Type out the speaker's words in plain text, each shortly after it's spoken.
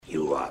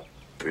You are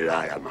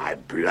blood of my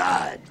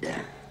blood.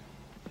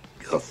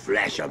 You're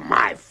flesh of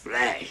my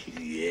flesh,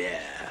 yeah.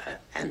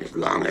 And as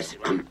long as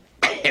I'm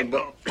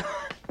able,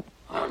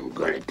 I'm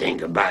gonna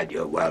think about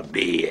your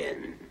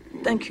well-being.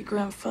 Thank you,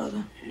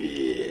 Grandfather.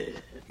 Yeah.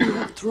 You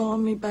have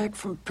thrown me back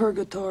from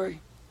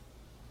purgatory.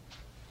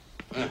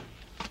 I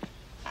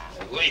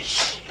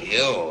wish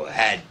you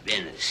had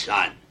been a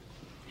son.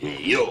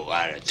 You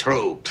are a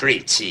true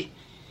preacher.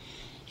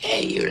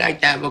 Hey, you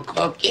like to have a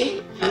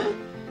cookie, huh?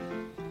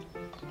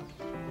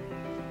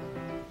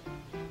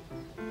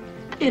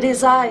 It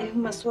is I who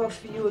must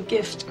offer you a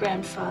gift,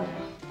 Grandfather.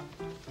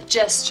 A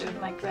gesture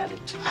of my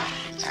gratitude.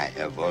 I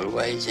have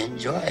always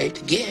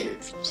enjoyed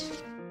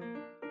gifts.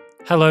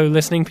 Hello,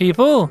 listening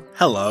people.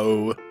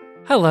 Hello.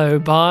 Hello,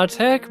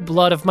 Bartek,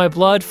 blood of my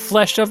blood,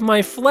 flesh of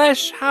my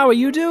flesh. How are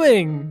you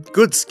doing?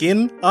 Good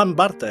skin. I'm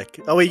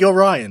Bartek. Oh, wait, you're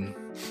Ryan.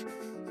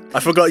 I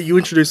forgot you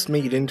introduced me.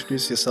 You didn't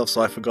introduce yourself,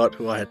 so I forgot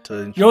who I had to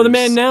introduce. You're the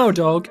man now,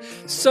 dog.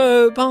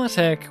 So,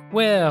 Bartek,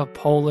 we're a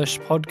Polish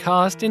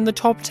podcast in the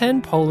top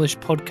 10 Polish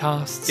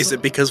podcasts. Is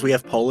it because we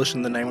have Polish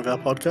in the name of our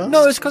podcast?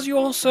 No, it's because you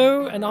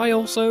also, and I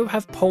also,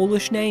 have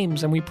Polish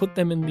names, and we put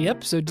them in the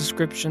episode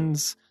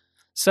descriptions.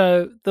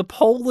 So, the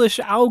Polish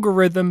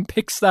algorithm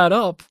picks that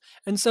up.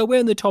 And so we're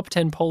in the top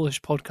 10 Polish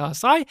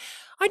podcasts. I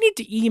need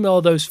to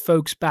email those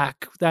folks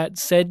back that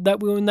said that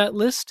we were in that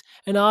list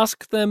and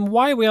ask them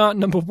why we aren't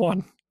number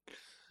one.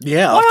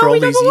 Yeah, Why after are all we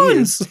these number one?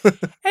 years.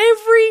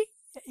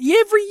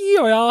 Every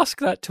year I ask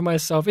that to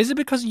myself. Is it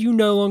because you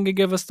no longer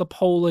give us the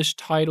Polish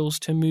titles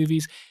to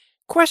movies?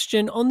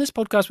 Question, on this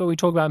podcast where we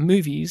talk about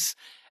movies,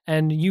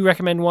 and you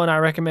recommend one, I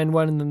recommend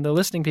one, and then the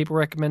listening people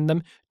recommend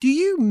them, do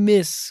you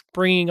miss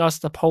bringing us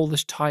the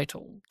Polish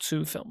title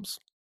to films?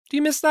 Do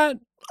you miss that?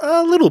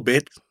 A little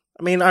bit.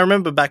 I mean, I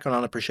remember back on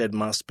Unappreciated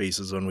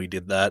Masterpieces when we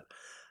did that.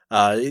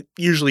 It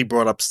usually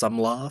brought up some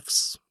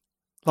laughs.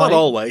 Not Like-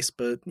 always,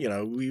 but, you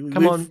know,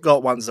 we've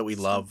got ones that we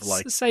love.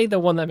 Like Say the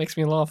one that makes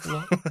me laugh a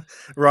lot.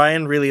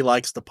 Ryan really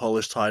likes the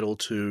Polish title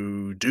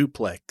to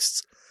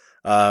Duplex,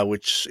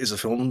 which is a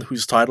film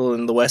whose title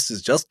in the West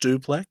is just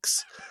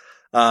Duplex.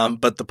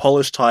 But the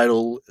Polish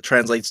title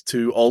translates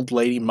to Old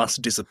Lady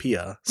Must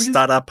Disappear.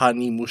 Stara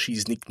pani musi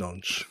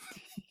zniknąć.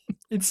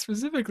 It's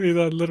specifically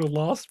the little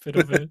last bit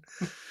of it.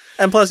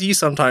 And plus, you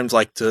sometimes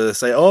like to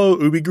say,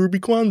 oh, ubi grubi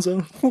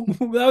kwanza.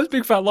 That was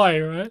Big Fat Lie,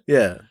 right?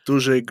 Yeah,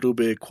 duże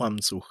grube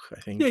kłamcuch,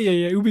 I think.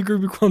 Yeah. Ubi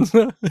Grubi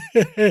Kwanzaa.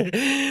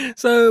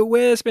 So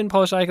we're Spin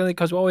Polish Icon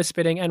because we're always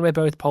spitting and we're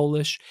both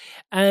Polish.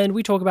 And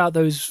we talk about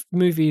those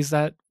movies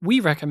that we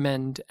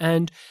recommend.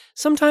 And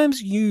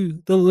sometimes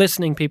you, the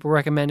listening people,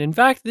 recommend. In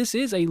fact, this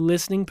is a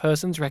listening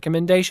person's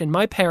recommendation.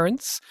 My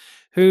parents,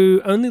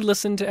 who only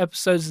listen to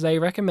episodes they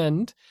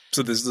recommend.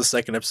 So this is the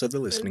second episode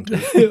they're listening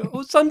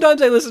to. Sometimes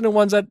they listen to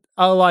ones that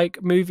are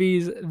like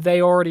movies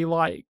they already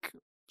like,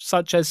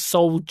 such as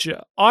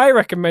Soldier. I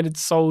recommended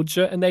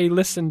Soldier, and they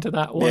listened to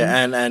that one.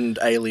 Yeah, and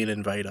Alien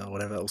Invader,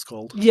 whatever that was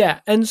called.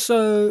 Yeah, and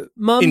so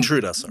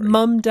Intruder, sorry.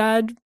 Mum,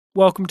 Dad,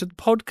 welcome to the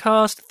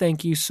podcast.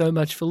 Thank you so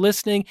much for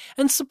listening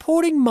and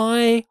supporting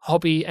my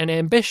hobby and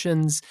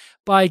ambitions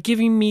by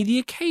giving me the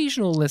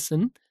occasional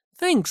listen.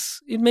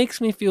 Thanks. It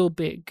makes me feel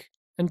big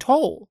and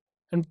tall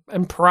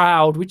and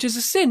proud, which is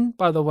a sin,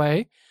 by the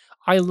way.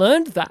 I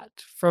learned that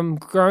from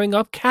growing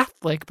up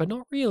Catholic, but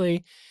not really.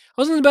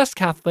 I wasn't the best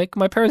Catholic.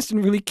 My parents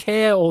didn't really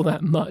care all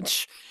that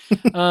much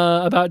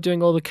about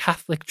doing all the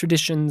Catholic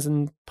traditions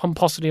and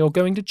pomposity or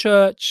going to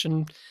church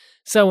and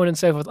so on and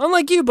so forth.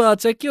 Unlike you,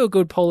 Bartek, you're a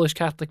good Polish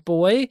Catholic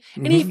boy.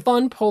 Any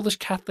fun Polish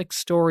Catholic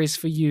stories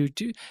for you?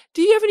 Do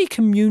you have any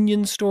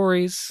communion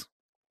stories?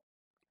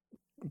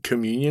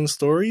 Communion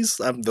stories?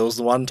 There was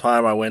the one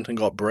time I went and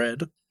got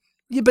bread.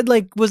 Yeah, but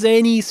like, was there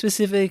any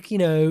specific,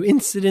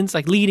 incidents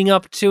like leading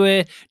up to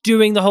it,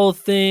 doing the whole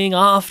thing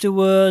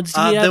afterwards?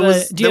 Do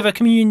you have a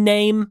communion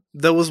name?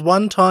 There was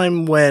one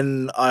time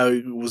when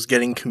I was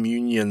getting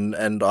communion,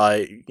 and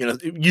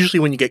usually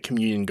when you get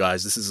communion,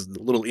 guys, this is a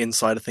little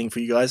insider thing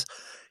for you guys.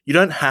 You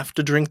don't have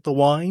to drink the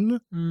wine.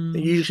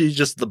 Usually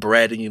just the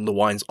bread and the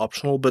wine's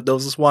optional. But there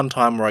was this one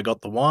time where I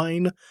got the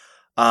wine.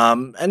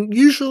 And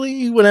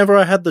usually whenever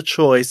I had the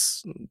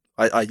choice,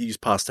 I use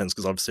past tense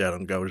because obviously I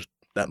don't go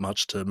that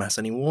much to mass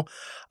anymore.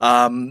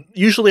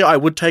 Usually I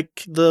would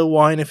take the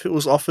wine if it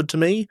was offered to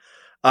me.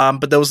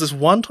 But there was this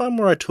one time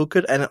where I took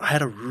it and I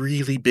had a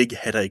really big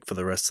headache for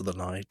the rest of the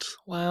night.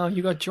 Wow,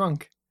 you got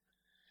drunk.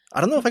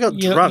 I don't know if I got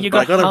drunk,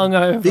 but I got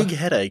hungover. a big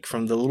headache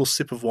from the little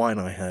sip of wine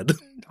I had.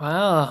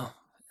 Wow.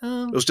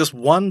 It was just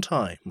one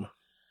time.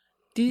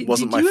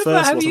 Wasn't my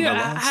last.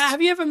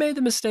 Have you ever made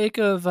the mistake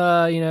of,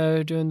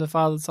 doing the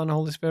Father, Son, and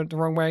Holy Spirit the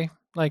wrong way?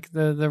 Like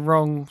the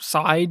wrong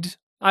side?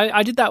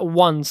 I did that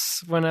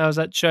once when I was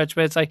at church,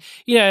 where it's like,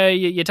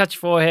 you touch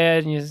your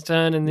forehead and you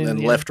turn and then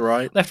left,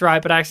 right. Left,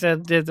 right, but I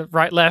accidentally did the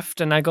right,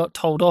 left, and I got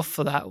told off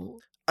for that.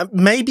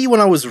 Maybe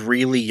when I was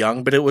really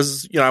young, but it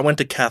was, I went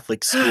to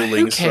Catholic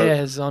schooling. Who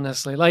cares,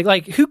 honestly?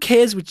 Like, who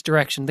cares which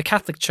direction? The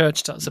Catholic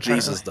Church does,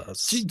 apparently. Jesus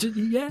does.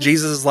 Yeah.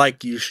 Jesus is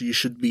like, you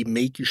should be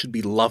meek, you should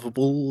be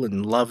lovable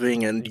and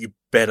loving, and you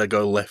better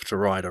go left to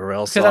right, or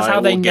else Because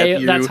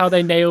that's how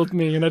they nailed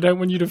me, and I don't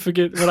want you to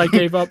forget what I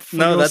gave up for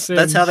your that's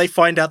sins. how they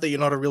find out that you're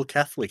not a real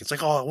Catholic. It's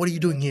like, oh, what are you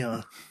doing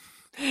here?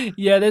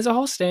 Yeah, there's a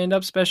whole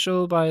stand-up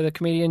special by the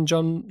comedian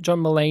John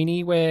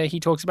Mulaney where he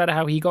talks about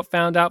how he got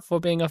found out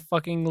for being a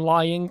fucking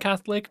lying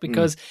Catholic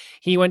because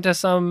he went to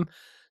some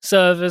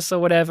service or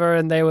whatever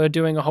and they were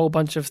doing a whole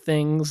bunch of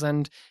things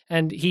and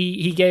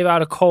he gave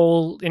out a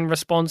call in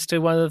response to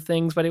one of the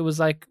things, but it was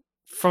like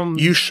from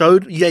you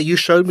showed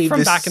me from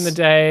this back in the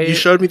day. You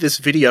showed me this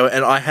video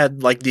and I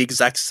had like the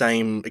exact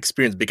same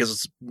experience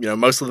because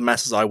most of the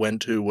masses I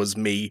went to was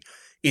me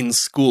in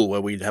school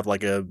where we'd have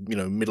like a,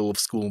 middle of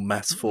school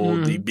mass for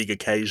the big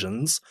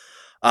occasions.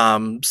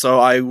 So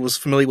I was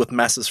familiar with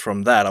masses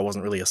from that. I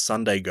wasn't really a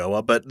Sunday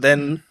goer. But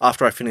then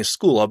after I finished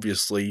school,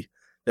 obviously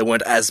there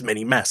weren't as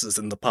many masses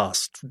in the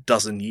past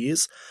dozen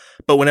years.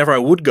 But whenever I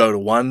would go to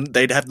one,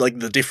 they'd have like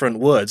the different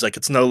words. Like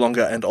it's no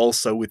longer and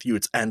also with you,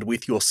 it's and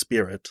with your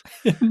spirit.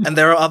 And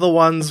there are other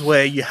ones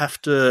where you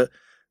have to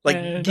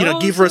give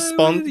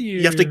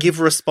you have to give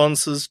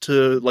responses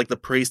to like the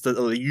priest that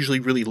are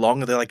usually really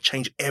long and they like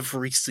change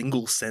every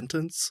single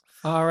sentence.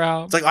 Far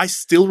out. It's like I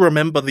still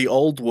remember the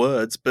old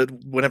words, but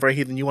whenever I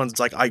hear the new ones, it's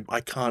like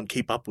I can't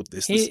keep up with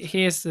this.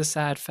 Here's the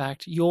sad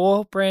fact.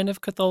 Your brand of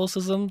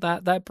Catholicism,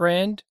 that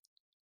brand,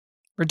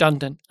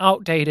 redundant,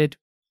 outdated,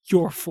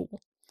 you're a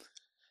fool.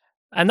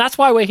 And that's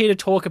why we're here to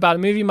talk about a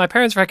movie my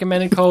parents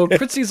recommended called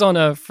Prizzi's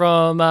Honor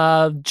from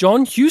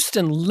John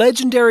Huston,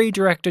 legendary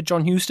director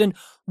John Huston,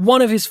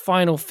 one of his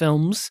final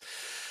films.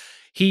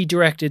 He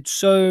directed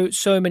so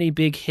many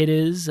big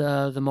hitters,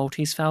 The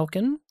Maltese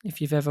Falcon,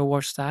 if you've ever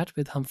watched that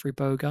with Humphrey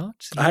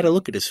Bogart. I had a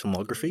look at his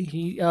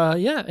filmography.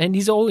 And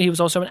he was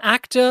also an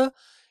actor.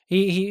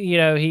 He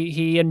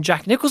and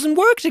Jack Nicholson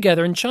worked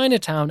together in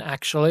Chinatown,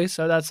 actually.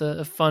 So that's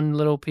a fun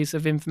little piece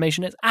of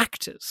information as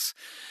actors.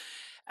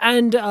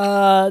 And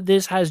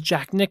this has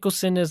Jack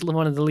Nicholson as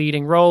one of the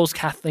leading roles,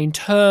 Kathleen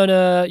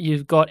Turner.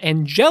 You've got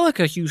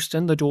Angelica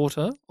Houston, the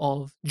daughter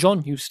of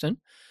John Huston.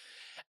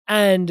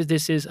 And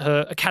this is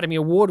her Academy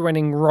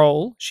Award-winning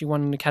role. She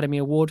won an Academy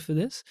Award for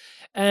this.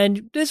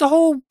 And there's a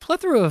whole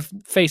plethora of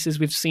faces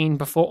we've seen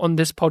before on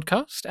this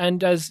podcast.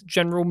 And as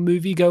general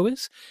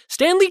moviegoers,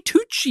 Stanley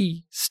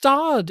Tucci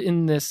starred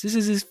in this. This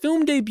is his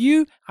film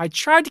debut. I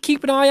tried to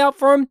keep an eye out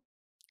for him.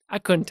 I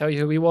couldn't tell you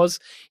who he was.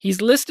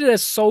 He's listed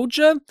as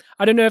soldier.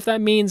 I don't know if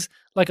that means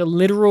like a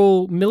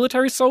literal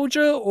military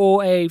soldier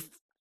or a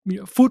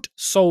foot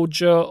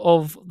soldier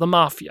of the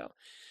mafia.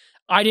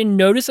 I didn't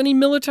notice any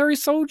military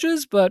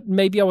soldiers, but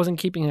maybe I wasn't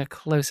keeping a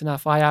close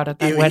enough eye out at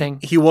that wedding.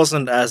 He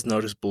wasn't as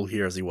noticeable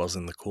here as he was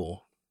in the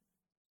core.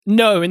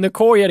 No, in the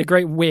core he had a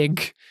great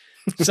wig.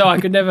 So I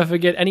could never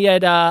forget. And he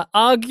had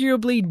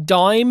arguably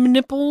dime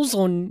nipples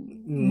or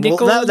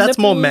nickel that's nipples.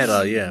 more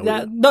meta, yeah.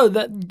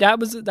 That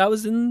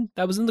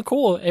was in the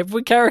core.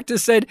 Every character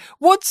said,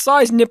 "What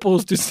size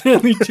nipples do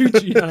Stanley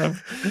Tucci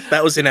have?"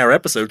 That was in our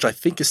episode, which I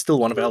think is still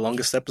one of our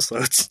longest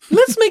episodes.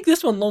 Let's make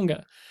this one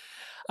longer.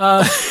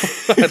 I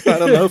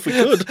don't know if we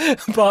could.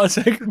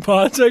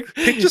 Bartek.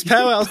 Pictures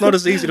Power is not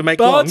as easy to make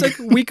Bartek,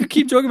 long. We could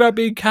keep talking about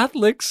being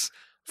Catholics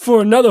for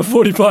another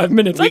 45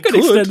 minutes. I could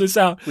extend this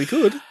out. We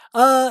could.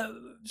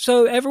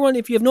 So everyone,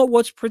 if you have not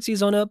watched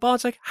Prizzi's Honor,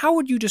 Bartek, how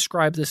would you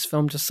describe this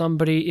film to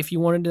somebody if you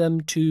wanted them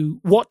to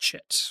watch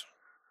it?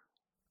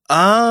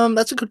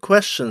 That's a good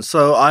question.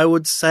 So I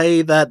would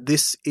say that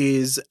this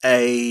is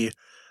a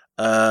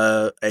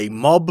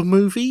mob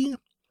movie,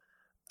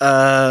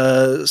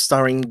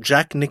 starring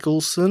Jack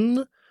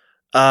Nicholson,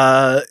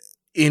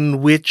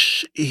 in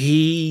which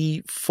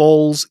he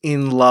falls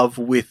in love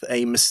with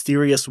a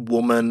mysterious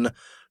woman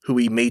who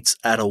he meets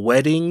at a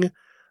wedding.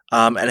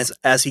 And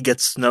as he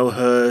gets to know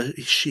her,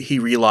 he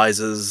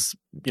realizes,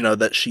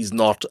 that she's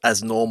not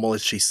as normal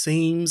as she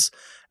seems,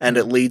 and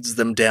it leads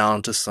them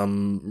down to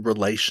some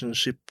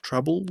relationship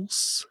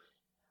troubles.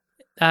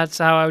 That's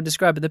how I would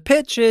describe it. The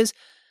pitch is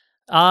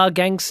our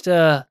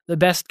gangster, the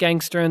best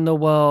gangster in the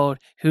world,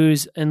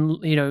 who's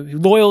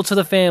loyal to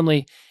the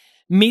family,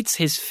 meets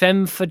his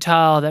femme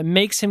fatale that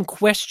makes him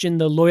question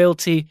the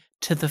loyalty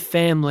to the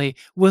family.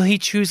 Will he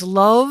choose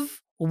love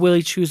or will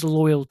he choose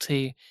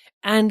loyalty?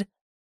 And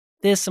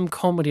there's some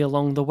comedy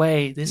along the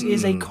way. This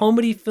is a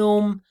comedy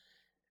film,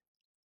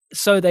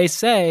 so they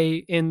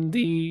say in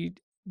the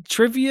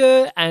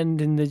trivia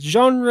and in the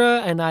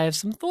genre, and I have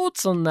some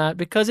thoughts on that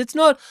because it's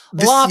not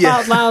laugh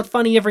out loud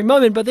funny every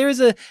moment, but there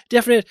is a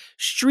definite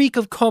streak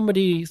of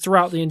comedy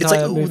throughout the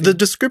entire movie. The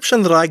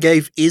description that I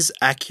gave is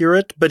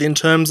accurate, but in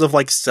terms of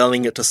like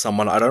selling it to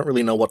someone, I don't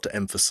really know what to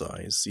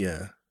emphasize.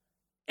 Yeah.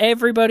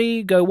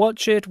 Everybody go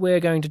watch it. We're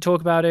going to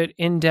talk about it.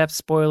 In-depth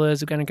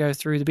spoilers. We're going to go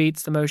through the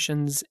beats, the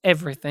motions,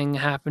 everything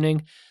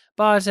happening.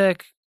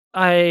 Bartek,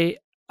 I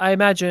I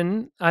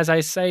imagine, as I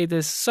say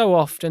this so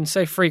often,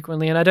 so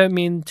frequently, and I don't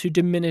mean to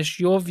diminish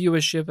your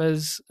viewership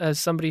as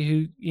somebody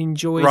who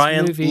enjoys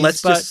Ryan, movies.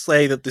 let's but just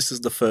say that this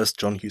is the first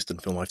John Huston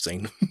film I've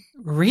seen.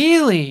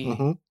 Really?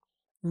 Mhm.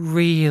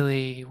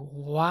 Really?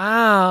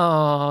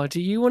 Wow.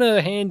 Do you want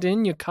to hand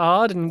in your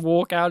card and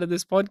walk out of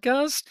this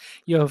podcast?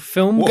 Your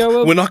film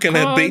goer We're not going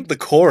to card? beat the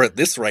core at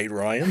this rate,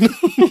 Ryan.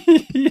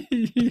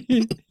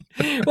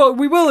 Well,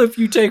 we will if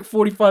you take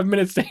 45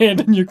 minutes to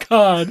hand in your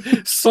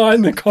card,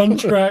 sign the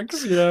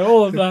contracts,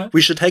 all of that.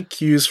 We should take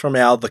cues from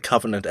our The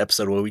Covenant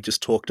episode where we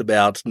just talked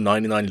about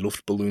 99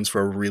 Luftballoons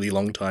for a really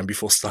long time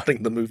before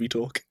starting the movie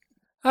talk.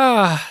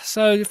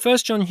 So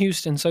first John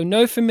Huston. So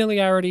no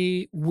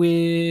familiarity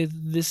with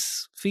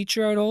this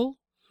feature at all?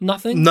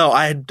 Nothing? No,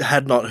 I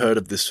had not heard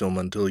of this film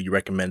until you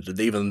recommended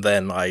it. Even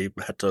then, I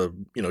had to,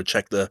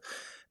 check the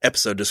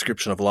episode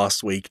description of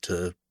last week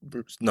to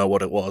know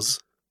what it was.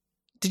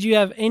 Did you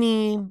have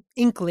any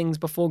inklings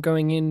before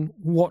going in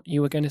what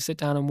you were going to sit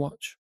down and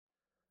watch?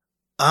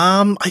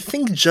 I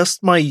think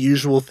just my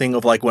usual thing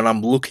of like when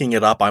I'm looking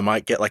it up, I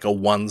might get like a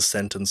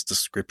 1-sentence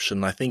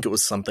description. I think it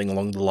was something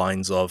along the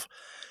lines of,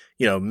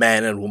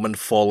 man and woman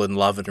fall in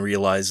love and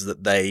realize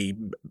that they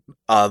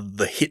are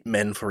the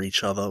hitmen for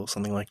each other or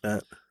something like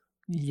that.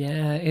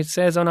 Yeah, it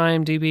says on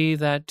IMDb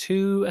that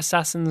 2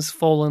 assassins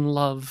fall in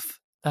love.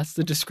 That's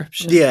the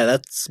description. Yeah,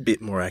 that's a bit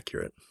more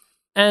accurate.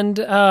 And,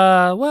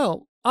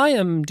 well, I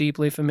am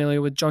deeply familiar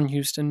with John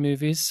Huston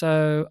movies,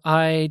 so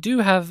I do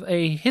have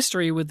a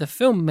history with the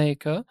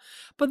filmmaker,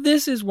 but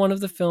this is one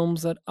of the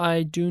films that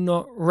I do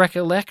not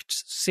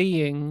recollect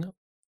seeing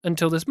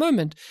until this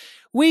moment.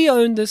 We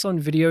owned this on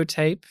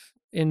videotape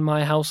in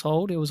my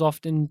household. It was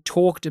often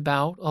talked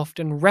about,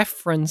 often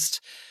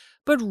referenced,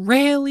 but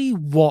rarely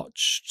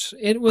watched.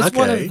 It was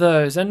one Okay. of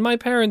those, and my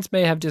parents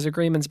may have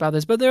disagreements about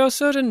this, but there are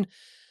certain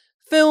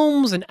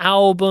films and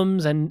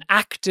albums and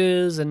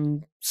actors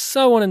and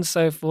so on and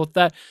so forth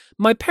that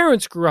my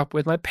parents grew up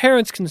with, my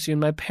parents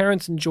consumed, my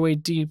parents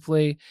enjoyed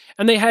deeply,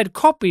 and they had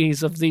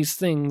copies of these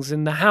things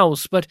in the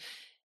house, but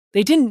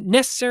they didn't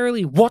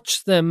necessarily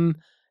watch them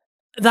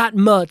that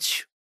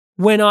much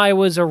when I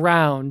was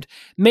around.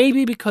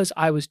 Maybe because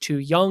I was too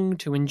young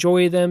to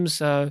enjoy them,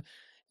 so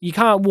you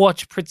can't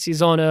watch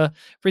Prizzi's Honor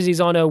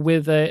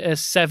with a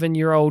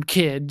 7-year-old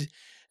kid.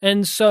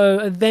 And so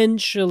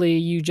eventually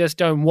you just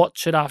don't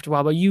watch it after a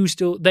while, but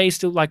they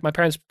still, like my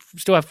parents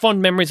still have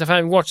fond memories of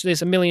having watched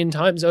this a million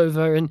times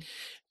over.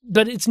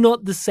 But it's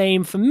not the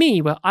same for me,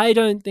 where I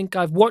don't think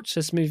I've watched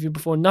this movie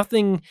before.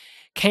 Nothing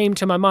came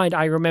to my mind.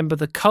 I remember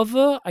the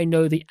cover. I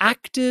know the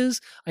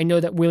actors. I know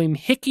that William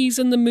Hickey's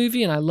in the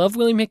movie, and I love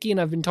William Hickey, and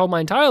I've been told my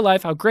entire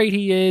life how great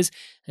he is,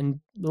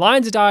 and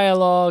lines of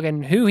dialogue,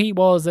 and who he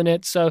was in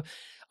it. So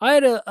I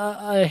had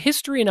a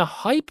history and a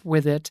hype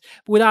with it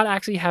without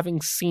actually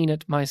having seen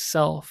it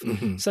myself.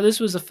 Mm-hmm. So this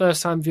was the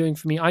first time viewing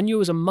for me. I knew it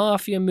was a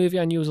mafia movie.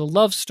 I knew it was a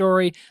love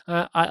story.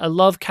 I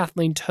love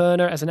Kathleen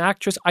Turner as an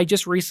actress. I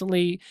just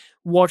recently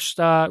watched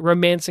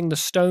Romancing the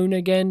Stone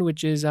again,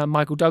 which is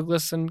Michael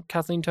Douglas and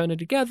Kathleen Turner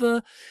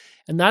together.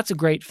 And that's a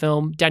great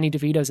film. Danny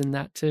DeVito's in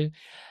that too.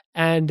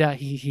 And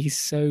he's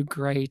so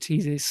great.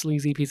 He's a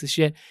sleazy piece of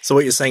shit. So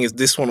what you're saying is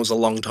this one was a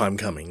long time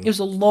coming. It was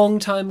a long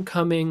time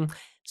coming.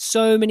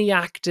 So many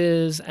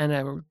actors and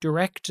a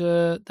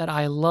director that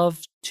I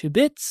love to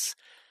bits.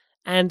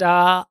 And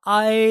I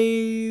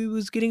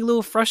was getting a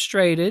little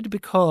frustrated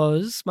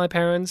because my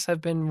parents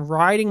have been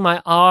riding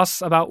my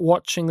ass about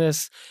watching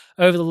this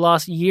over the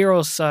last year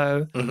or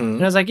so. Mm-hmm.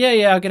 And I was like,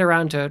 yeah, I'll get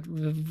around to it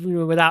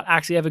without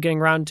actually ever getting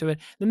around to it.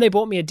 Then they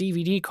bought me a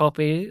DVD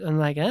copy. And I'm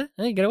like,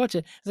 you gotta watch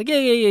it. I was like,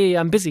 yeah,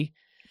 I'm busy.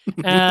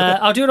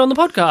 I'll do it on the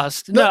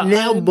podcast. Not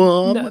now,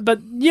 Mom. No, but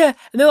yeah,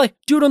 and they're like,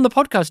 do it on the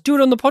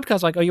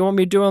podcast. Like, oh, you want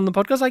me to do it on the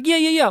podcast? Like,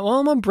 yeah. Well,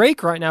 I'm on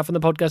break right now from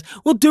the podcast.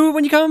 We'll do it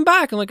when you're coming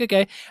back. I'm like,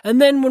 okay.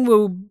 And then when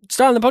we're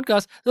starting the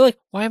podcast, they're like,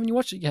 why haven't you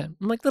watched it yet?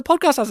 I'm like, the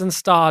podcast hasn't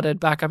started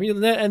back up.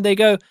 And they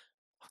go,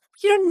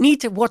 you don't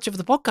need to watch it for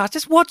the podcast.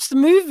 Just watch the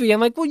movie. I'm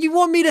like, well, you don't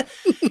want me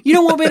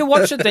to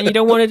watch it then? You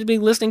don't want it to be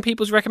listening to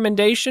people's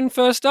recommendation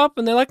first up?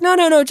 And they're like,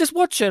 no, just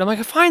watch it. I'm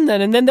like, fine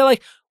then. And then they're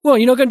like, well,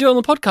 you're not going to do it on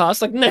the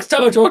podcast? Like, next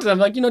time I talk to them,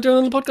 like, you're not doing it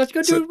on the podcast?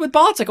 You're going to do it with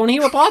Bartek. I want to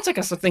hear what Bartek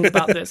has to think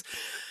about this.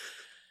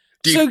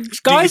 Do you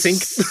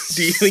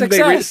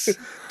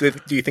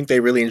think they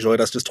really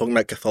enjoyed us just talking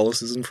about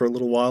Catholicism for a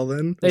little while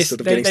then?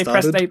 Instead of getting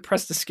started? They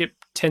pressed the skip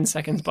 10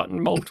 seconds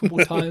button multiple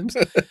times.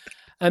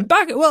 And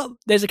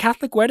there's a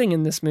Catholic wedding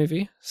in this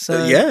movie.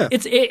 So yeah.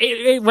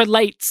 It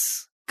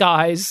relates,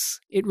 guys.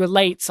 It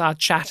relates our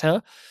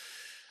chatter.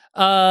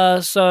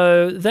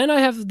 So then I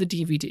have the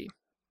DVD.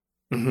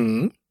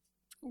 Mm-hmm.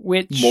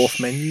 Which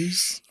Morph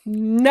menus?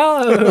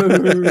 No.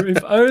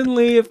 if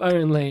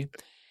only.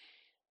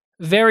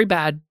 Very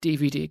bad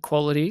DVD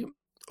quality.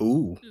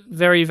 Ooh.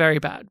 Very, very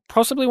bad.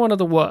 Possibly one of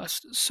the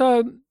worst.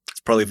 So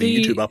It's probably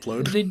the YouTube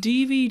upload.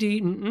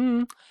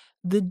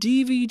 The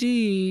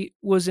DVD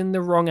was in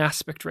the wrong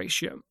aspect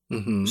ratio.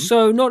 Mm-hmm.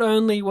 So not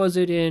only was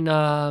it in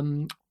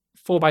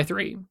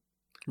 4:3,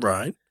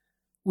 Right.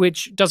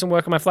 which doesn't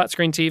work on my flat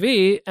screen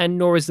TV, and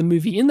nor is the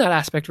movie in that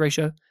aspect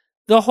ratio,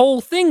 the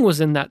whole thing was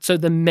in that. So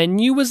the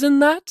menu was in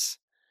that.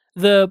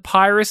 The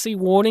piracy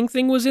warning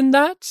thing was in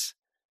that.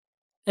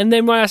 And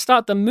then when I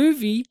start the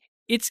movie,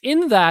 it's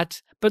in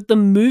that, but the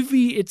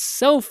movie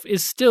itself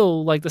is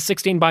still like the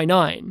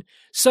 16:9.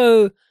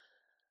 So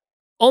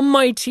on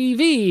my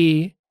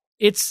TV,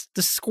 it's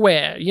the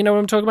square. You know what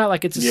I'm talking about?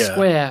 Like it's a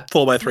square.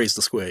 4:3 is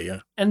the square, yeah.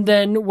 And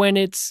then when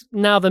it's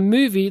now the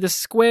movie, the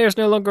square is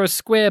no longer a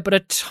square, but a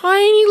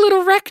tiny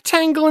little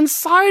rectangle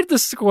inside the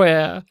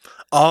square.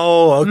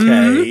 Oh,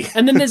 okay.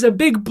 And then there's a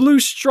big blue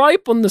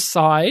stripe on the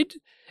side,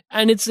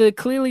 and it's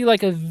clearly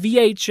like a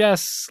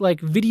VHS, like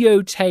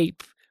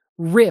videotape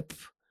rip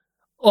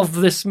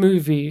of this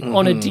movie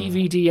on a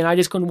DVD, and I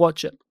just couldn't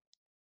watch it.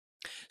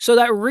 So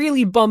that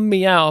really bummed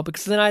me out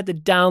because then I had to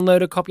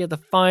download a copy, I had to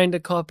find a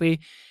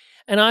copy.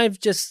 And I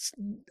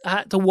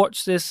had to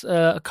watch this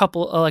a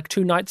couple, like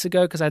 2 nights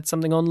ago because I had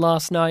something on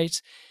last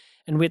night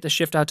and we had to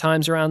shift our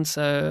times around.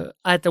 So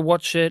I had to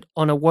watch it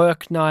on a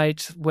work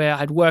night where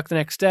I'd work the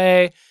next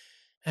day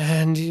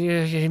and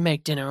you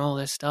make dinner, all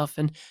this stuff.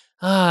 And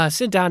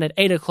sit down at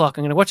 8 o'clock.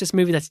 I'm going to watch this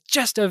movie that's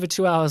just over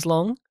 2 hours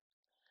long.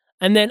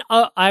 And then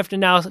I have to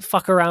now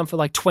fuck around for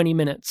like 20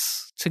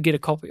 minutes to get a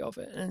copy of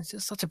it. And it's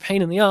just such a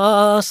pain in the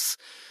ass.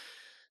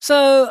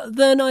 So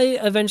then I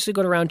eventually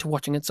got around to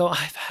watching it. So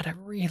I've had a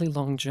really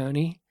long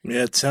journey.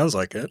 Yeah, it sounds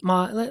like it.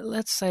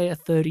 Let's say a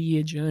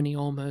 30-year journey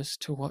almost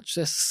to watch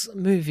this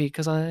movie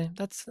because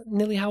that's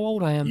nearly how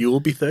old I am. You will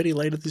be 30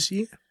 later this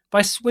year?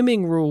 By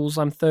swimming rules,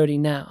 I'm 30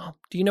 now.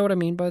 Do you know what I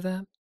mean by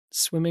that?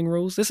 Swimming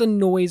rules? This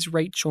annoys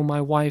Rachel,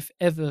 my wife,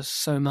 ever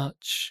so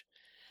much.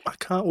 I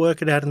can't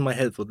work it out in my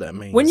head what that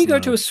means. When you go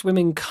to a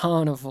swimming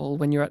carnival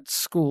when you're at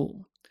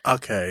school.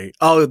 Okay.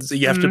 Oh,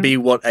 you have to be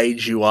what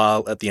age you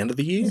are at the end of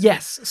the year?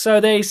 Yes. So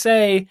they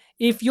say,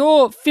 if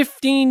you're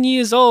 15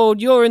 years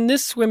old, you're in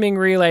this swimming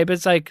relay. But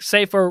it's like,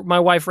 say for my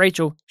wife,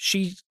 Rachel,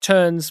 she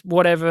turns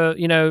whatever,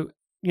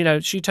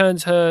 she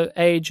turns her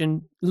age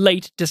in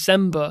late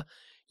December.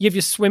 You have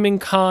your swimming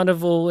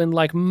carnival in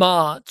like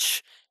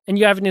March. And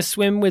you're having to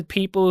swim with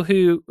people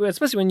who,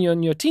 especially when you're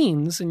in your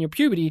teens, in your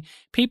puberty,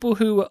 people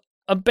who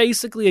are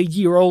basically a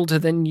year older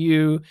than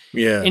you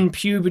in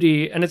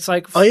puberty. And it's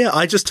like... Oh, yeah,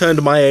 I just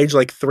turned my age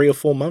like 3 or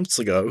 4 months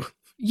ago.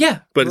 Yeah.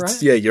 But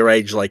it's, your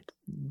age like...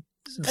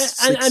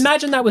 And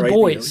imagine that with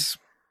boys,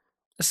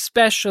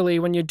 especially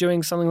when you're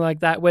doing something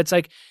like that, where it's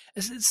like,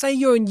 say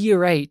you're in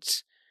year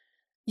 8,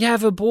 you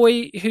have a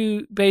boy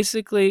who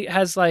basically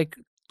has like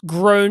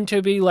grown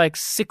to be like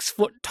 6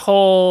 foot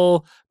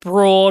tall,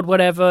 broad,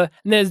 whatever.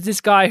 And there's this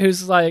guy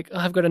who's like,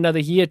 I've got another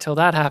year till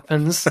that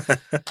happens.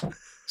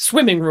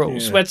 Swimming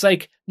rules, where it's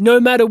like, no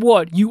matter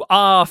what, you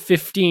are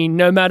 15,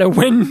 no matter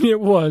when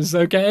it was,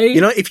 okay?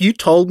 If you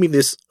told me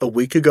this a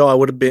week ago, I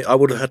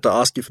would have had to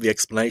ask you for the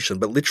explanation.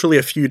 But literally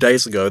a few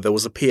days ago, there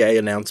was a PA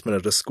announcement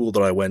at a school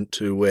that I went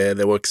to where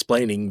they were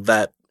explaining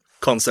that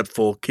concept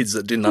for kids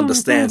that didn't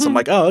understand. So I'm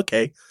like, oh,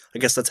 okay. I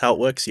guess that's how it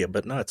works here.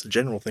 But no, it's a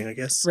general thing, I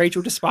guess.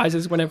 Rachel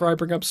despises whenever I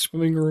bring up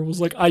swimming rules.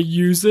 Like, I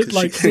use it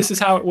like this is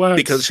how it works.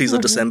 Because she's a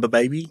December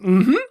baby?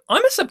 Mm-hmm.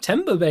 I'm a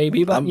September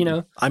baby, but,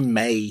 I'm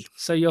May.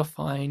 So you're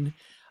fine.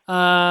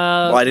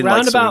 I didn't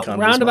like swimming carnivals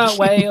roundabout much.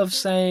 way of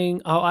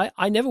saying,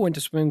 I never went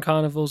to swimming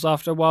carnivals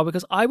after a while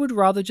because I would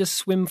rather just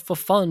swim for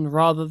fun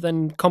rather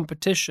than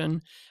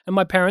competition. And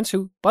my parents,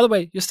 who, by the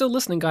way, you're still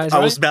listening, guys, I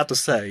right? was about to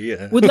say,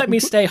 yeah. would let me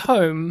stay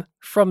home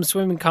from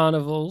swimming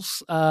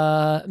carnivals.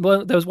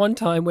 Well, there was one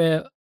time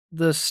where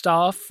the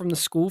staff from the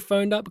school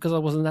phoned up because I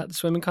wasn't at the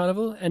swimming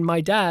carnival, and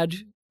my dad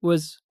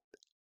was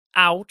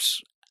out,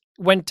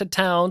 went to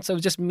town, so it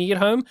was just me at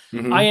home.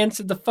 Mm-hmm. I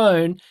answered the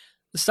phone.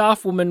 The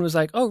staff woman was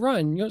like, "Oh,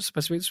 Ryan, you're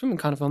supposed to be at the swimming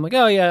carnival." I'm like,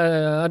 "Oh,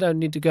 yeah, I don't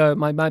need to go.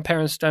 My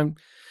parents don't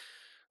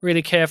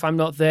really care if I'm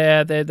not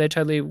there. They're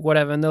totally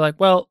whatever." And they're like,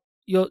 "Well,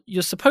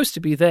 you're supposed to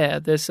be there.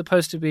 There's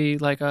supposed to be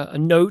like a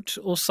note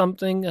or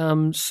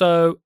something.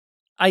 So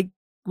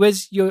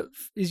is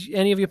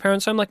any of your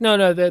parents home?" I'm like,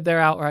 no, they're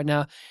out right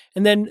now.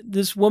 And then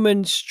this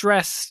woman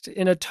stressed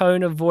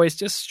tone of voice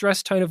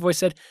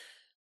said,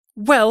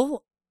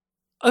 "Well,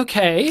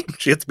 okay."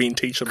 She had to be in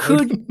teacher mode.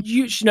 Could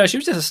you? No, she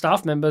was just a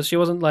staff member. She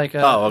wasn't like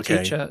a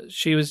teacher.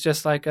 She was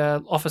just like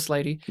a office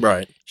lady.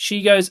 Right.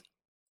 She goes,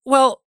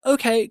 "Well,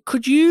 okay.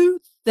 Could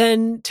you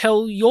then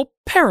tell your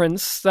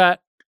parents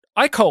that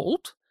I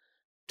called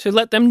to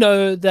let them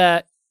know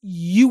that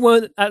you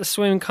weren't at the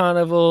swimming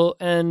carnival,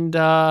 and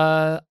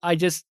I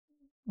just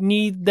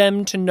need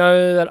them to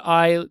know that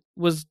I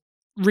was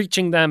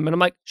reaching them." And I'm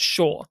like,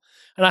 "Sure."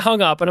 And I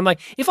hung up, and I'm like,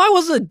 if I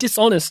was a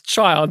dishonest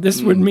child,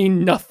 this would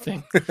mean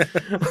nothing.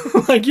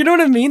 Like, you know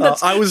what I mean?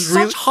 That's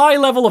such high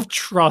level of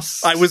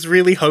trust. I was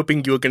really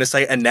hoping you were going to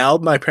say, and now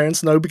my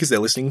parents know because they're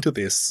listening to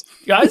this.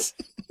 Guys,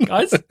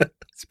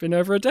 it's been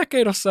over a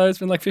decade or so. It's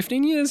been like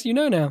 15 years,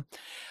 now.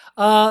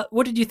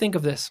 What did you think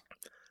of this?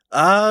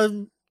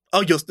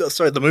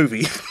 Sorry, the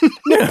movie.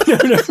 No.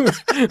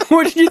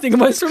 What did you think of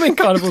my swimming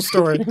carnival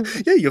story?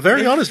 Yeah, you're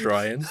very honest,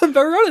 Ryan. I'm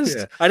very honest.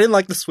 Yeah. I didn't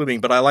like the swimming,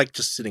 but I liked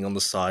just sitting on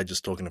the side,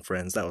 just talking to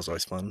friends. That was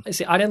always fun.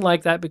 See, I didn't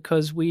like that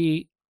because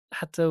we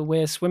had to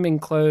wear swimming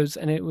clothes,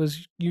 and it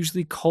was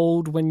usually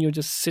cold when you're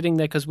just sitting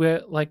there because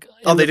we're like.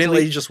 Oh, they didn't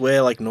let you just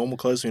wear like normal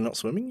clothes when you're not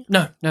swimming?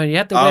 No, you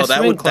had to wear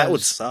swimming clothes. That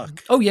would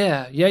suck. Oh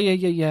yeah.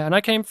 And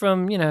I came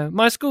from,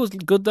 my school was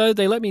good though.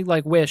 They let me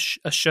like wear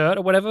a shirt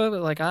or whatever.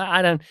 But, like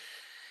I don't,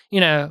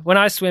 when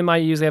I swim, I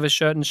usually have a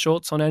shirt and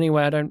shorts on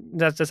anyway.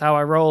 That's just how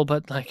I roll.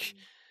 But like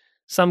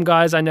some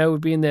guys I know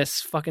would be in their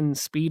fucking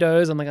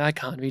Speedos. I'm like, I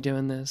can't be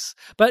doing this.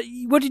 But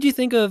what did you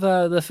think of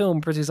the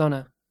film Pretty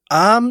Zona?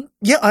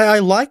 Yeah, I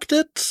liked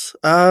it.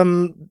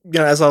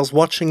 As I was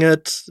watching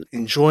it,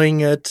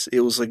 enjoying it, it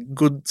was a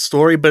good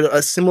story,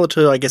 but similar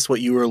to, I guess, what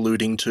you were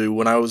alluding to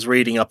when I was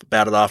reading up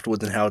about it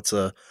afterwards and how it's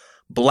a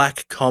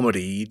black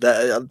comedy,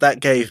 that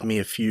gave me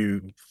a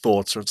few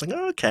thoughts where it's like,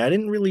 oh, okay, I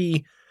didn't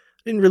really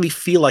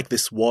feel like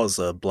this was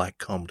a black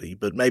comedy,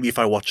 but maybe if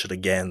I watch it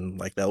again,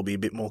 like that'll be a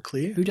bit more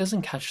clear. Who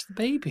doesn't catch the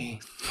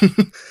baby?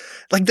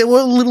 Like there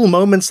were little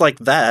moments like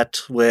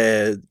that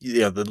where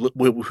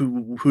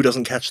who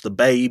doesn't catch the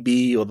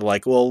baby, or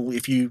like, well,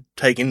 if you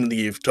take in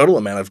the total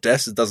amount of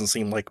deaths, it doesn't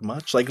seem like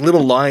much. Like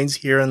little lines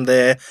here and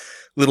there,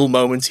 little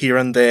moments here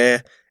and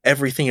there.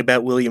 Everything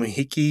about William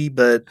Hickey,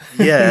 but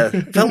yeah,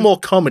 it felt more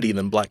comedy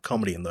than black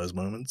comedy in those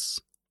moments.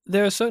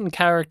 There are certain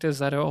characters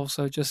that are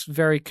also just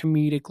very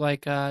comedic,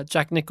 like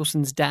Jack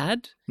Nicholson's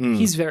dad.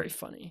 He's very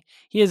funny.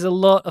 He has a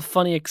lot of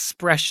funny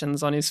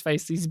expressions on his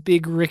face, these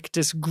big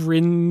rictus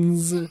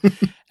grins,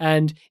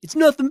 and it's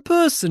nothing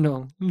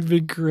personal,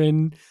 big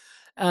grin.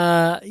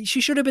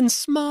 She should have been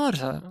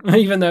smarter,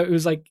 even though it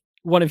was like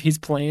one of his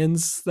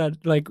plans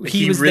that like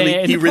he was really,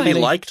 there. He really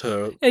liked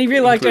her. And he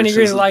really liked her, and he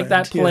really liked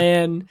that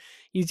plan. Yeah.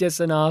 He's just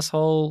an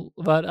asshole.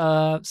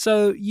 But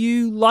so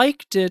you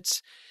liked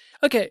it.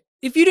 Okay.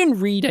 If you didn't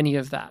read any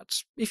of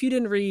that, if you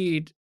didn't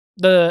read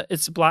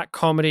it's a black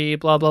comedy,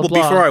 blah, blah, blah.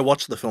 Well, before I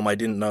watched the film, I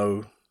didn't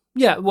know.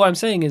 Yeah, what I'm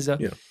saying is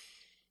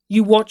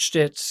you watched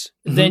it,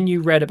 then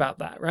you read about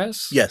that, right?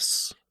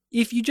 Yes.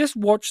 If you just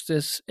watched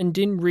this and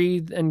didn't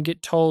read and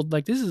get told,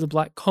 like, this is a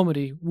black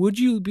comedy, would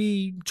you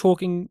be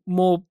talking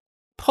more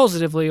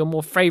positively or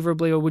more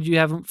favorably, or would you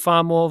have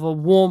far more of a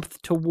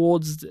warmth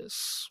towards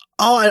this?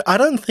 Oh, I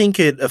don't think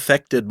it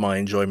affected my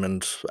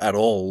enjoyment at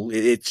all.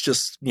 It's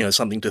just,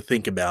 something to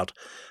think about.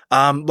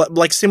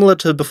 Like similar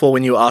to before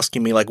when you were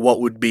asking me, like, what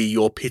would be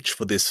your pitch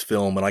for this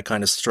film? And I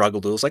kind of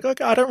struggled. It was like,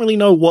 okay, I don't really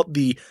know what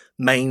the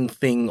main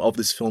thing of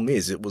this film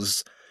is. It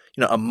was,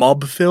 a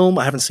mob film.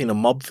 I haven't seen a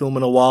mob film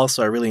in a while,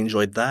 so I really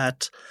enjoyed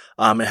that.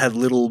 It had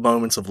little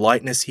moments of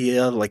lightness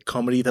here, like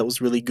comedy that was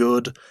really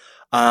good.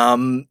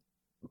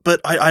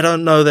 But I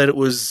don't know that it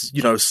was,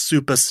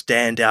 super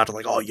stand out,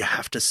 like, oh, you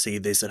have to see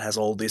this. It has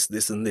all this,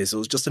 this, and this. It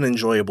was just an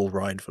enjoyable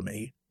ride for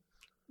me.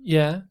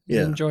 Yeah? An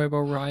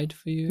enjoyable ride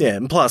for you? Yeah,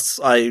 and plus,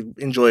 I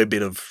enjoy a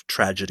bit of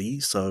tragedy,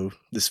 so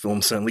this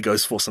film certainly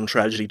goes for some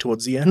tragedy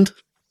towards the end.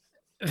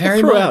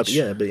 Very much.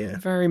 Yeah, but yeah.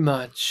 Very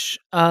much.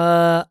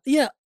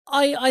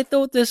 I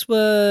thought this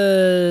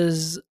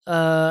was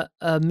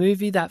a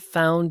movie that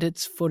found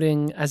its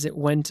footing as it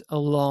went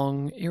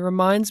along. It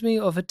reminds me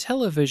of a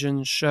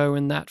television show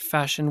in that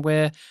fashion,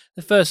 where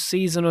the first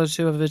season or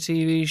two of a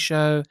TV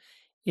show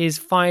is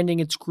finding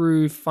its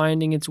groove,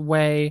 finding its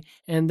way,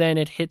 and then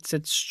it hits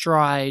its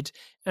stride.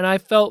 And I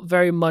felt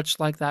very much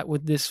like that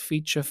with this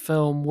feature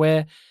film,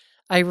 where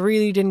I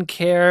really didn't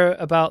care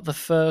about the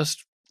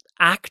first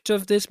act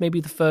of this,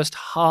 maybe the first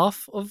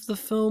half of the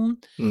film.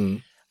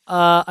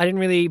 I didn't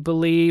really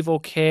believe or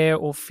care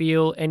or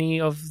feel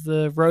any of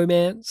the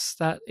romance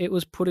that it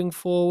was putting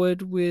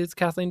forward with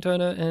Kathleen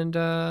Turner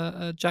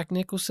and Jack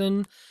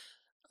Nicholson.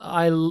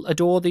 I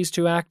adore these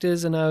two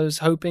actors, and I was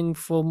hoping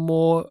for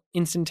more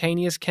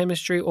instantaneous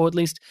chemistry, or at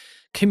least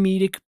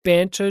comedic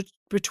banter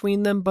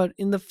between them. But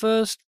in the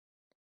first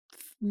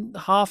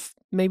half,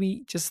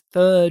 maybe just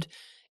third,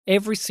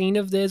 every scene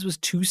of theirs was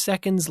 2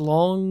 seconds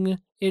long,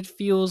 it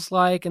feels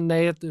like, and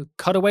they have to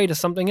cut away to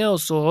something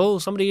else,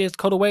 or somebody has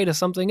cut away to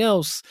something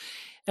else.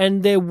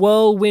 And their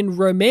whirlwind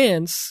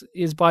romance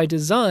is by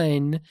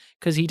design,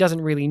 because he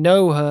doesn't really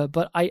know her,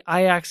 but I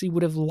actually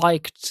would have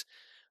liked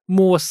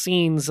more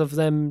scenes of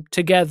them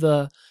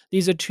together.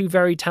 These are two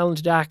very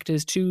talented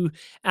actors, two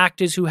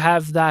actors who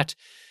have that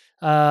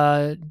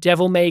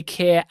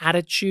devil-may-care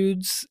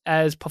attitudes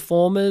as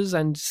performers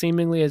and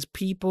seemingly as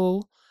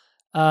people.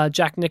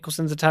 Jack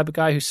Nicholson's the type of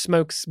guy who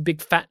smokes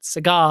big fat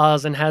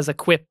cigars and has a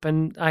quip,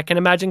 and I can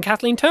imagine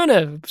Kathleen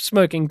Turner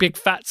smoking big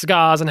fat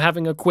cigars and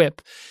having a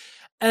quip.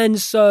 And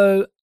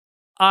so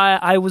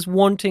I was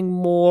wanting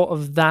more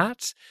of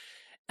that,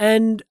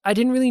 and I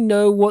didn't really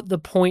know what the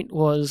point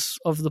was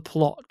of the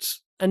plot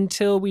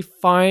until we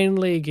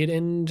finally get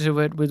into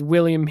it with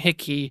William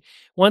Hickey.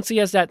 Once he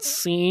has that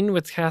scene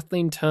with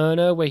Kathleen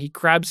Turner where he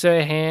grabs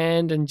her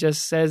hand and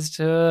just says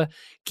to her,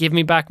 "Give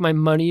me back my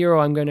money or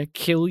I'm going to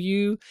kill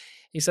you."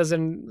 He says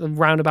in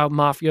roundabout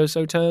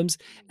mafioso terms.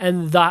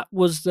 And that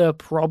was the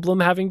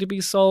problem having to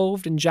be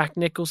solved, and Jack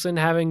Nicholson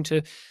having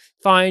to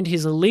find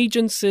his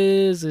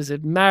allegiances. Is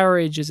it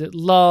marriage? Is it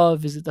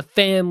love? Is it the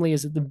family?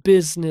 Is it the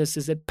business?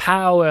 Is it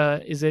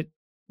power? Is it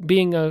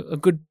being a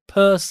good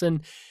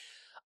person?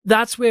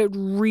 that's where it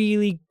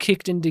really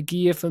kicked into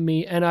gear for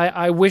me. And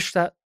I wish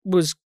that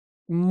was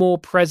more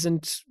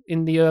present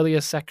in the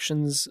earlier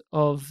sections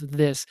of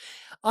this.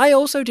 I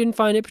also didn't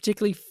find it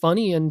particularly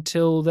funny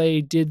until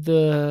they did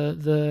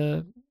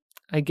the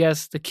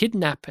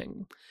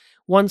kidnapping.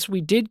 Once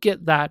we did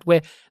get that,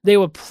 where they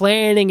were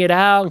planning it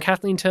out, and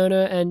Kathleen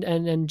Turner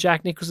and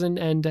Jack Nicholson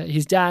and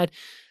his dad,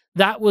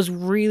 that was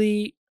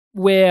really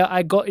where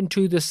I got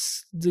into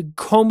the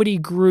comedy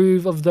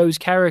groove of those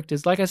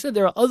characters. Like I said,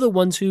 there are other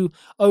ones who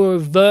are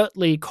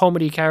overtly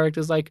comedy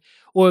characters,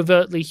 or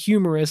overtly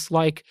humorous,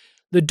 like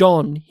the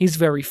Don. He's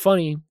very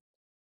funny.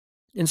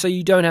 And so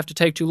you don't have to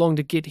take too long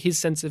to get his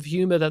sense of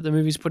humor that the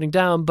movie's putting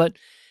down. But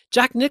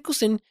Jack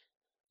Nicholson,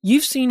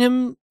 you've seen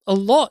him a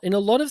lot in a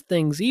lot of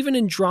things, even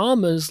in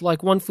dramas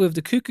like One Flew Over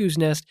the Cuckoo's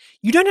Nest.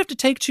 You don't have to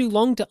take too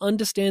long to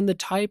understand the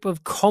type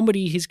of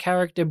comedy his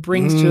character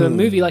brings to a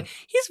movie. Like,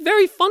 he's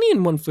very funny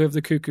in One Flew Over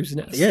the Cuckoo's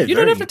Nest. Yeah, you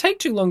don't have to take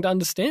too long to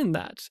understand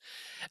that.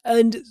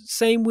 And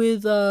same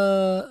with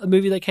a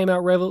movie that came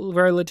out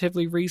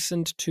relatively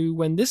recent to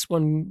when this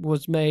one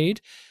was made,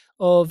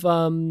 of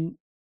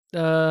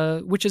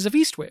Witches of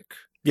Eastwick.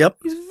 Yep.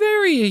 He's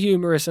very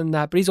humorous in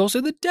that, but he's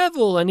also the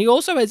devil, and he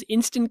also has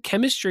instant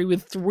chemistry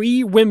with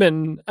 3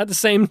 women at the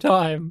same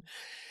time.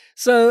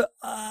 So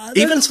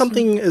even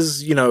something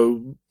as,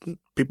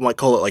 people might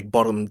call it like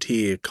bottom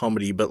tier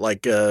comedy, but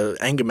like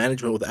Anger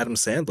Management with Adam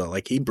Sandler,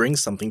 like he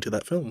brings something to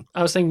that film.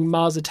 I was saying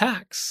Mars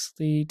Attacks,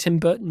 the Tim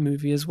Burton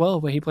movie as well,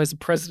 where he plays the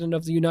president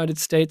of the United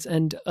States,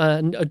 and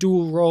a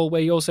dual role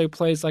where he also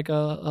plays like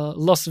a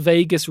Las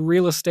Vegas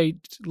real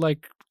estate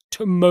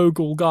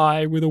mogul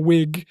guy with a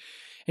wig.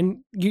 And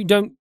you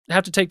don't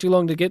have to take too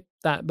long to get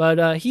that.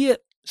 But here,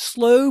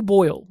 slow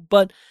boil.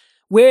 But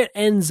where it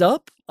ends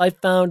up, I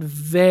found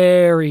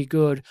very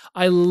good.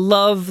 I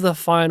love the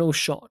final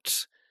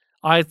shot.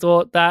 I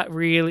thought that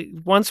really,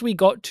 once we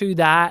got to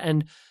that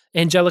and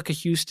Angelica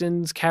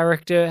Houston's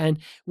character, and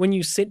when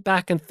you sit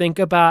back and think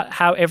about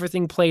how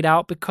everything played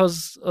out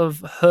because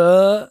of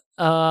her,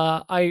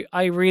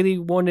 I really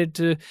wanted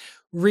to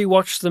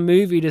rewatch the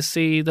movie to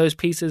see those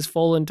pieces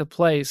fall into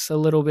place a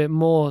little bit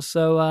more.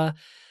 So,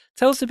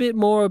 tell us a bit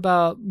more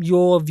about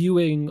your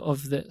viewing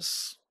of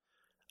this.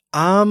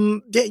 Yeah,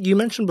 you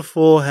mentioned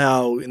before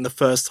how in the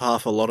first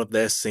half a lot of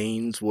their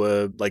scenes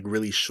were like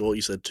really short.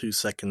 You said 2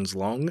 seconds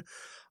long.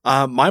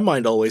 My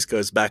mind always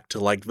goes back to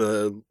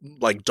the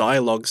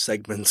dialogue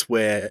segments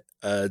where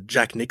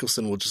Jack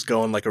Nicholson will just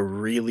go on like a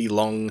really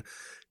long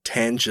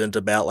tangent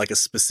about like a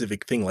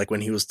specific thing, like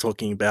when he was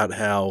talking about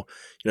how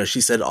she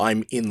said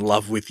I'm in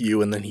love with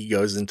you, and then he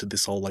goes into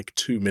this whole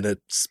 2-minute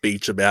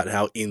speech about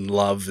how in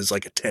love is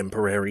like a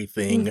temporary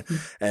thing,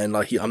 and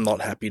I'm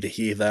not happy to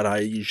hear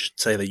that. You should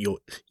say that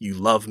you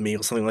love me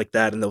or something like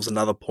that. And there was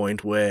another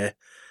point where,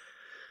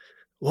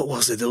 what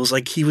was it? There was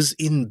he was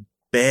in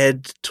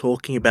bed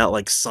talking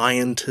about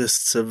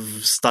scientists have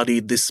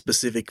studied this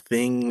specific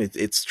thing,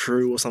 it's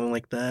true or something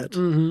like that.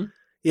 Mm-hmm.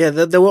 Yeah,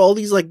 there were all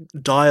these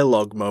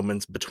dialogue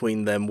moments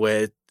between them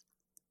where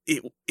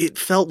it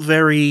felt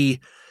very,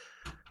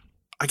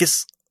 I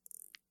guess,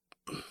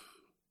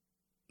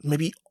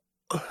 maybe,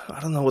 I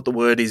don't know what the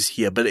word is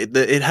here, but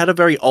it had a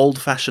very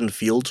old-fashioned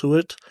feel to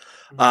it.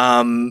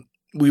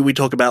 We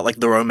talk about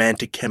the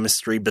romantic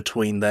chemistry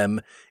between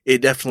them.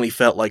 It definitely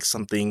felt like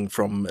something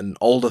from an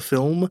older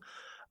film.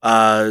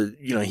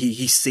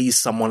 He sees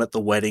someone at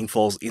the wedding,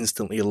 falls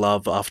instantly in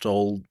love after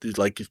all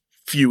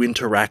few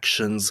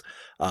interactions,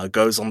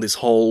 goes on this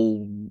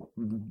whole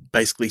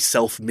basically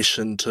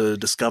self-mission to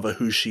discover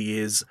who she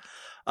is.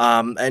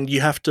 And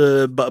you have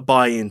to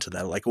buy into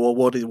that.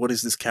 What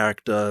is this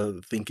character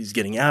think he's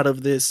getting out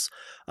of this?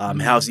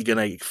 How's he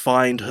going to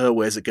find her?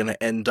 Where's it going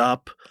to end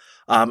up?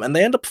 And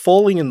they end up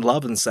falling in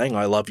love and saying,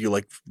 I love you,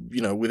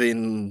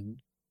 within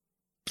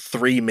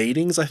 3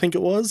 meetings, I think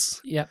it was.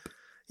 Yep.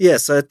 Yeah,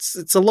 so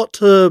it's a lot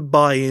to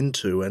buy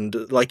into,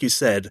 and like you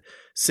said,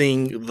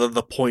 seeing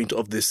the point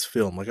of this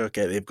film,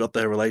 okay, they've got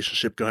their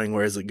relationship going,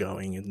 where is it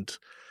going? And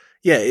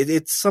yeah,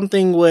 it's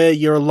something where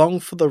you're along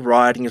for the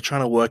ride and you're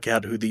trying to work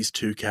out who these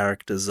 2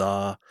 characters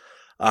are.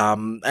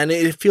 And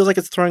it feels like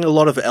it's throwing a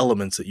lot of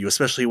elements at you,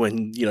 especially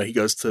when, he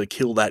goes to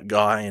kill that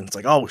guy and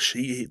it's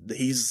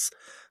he's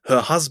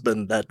her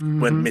husband that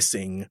went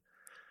missing.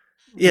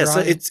 Yeah,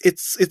 right. So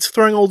it's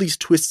throwing all these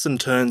twists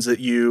and turns at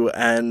you,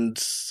 and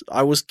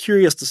I was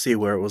curious to see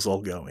where it was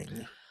all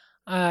going.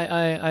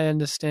 I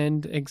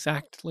understand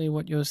exactly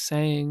what you're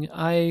saying.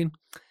 I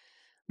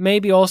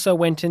maybe also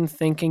went in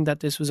thinking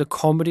that this was a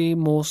comedy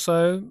more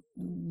so.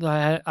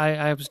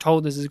 I was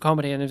told this is a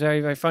comedy, and it's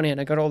very, very funny,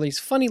 and I got all these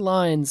funny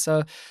lines.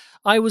 So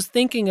I was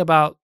thinking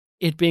about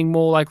it being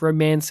more like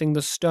Romancing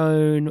the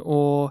Stone,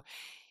 or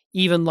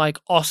even like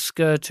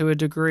Oscar to a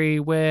degree,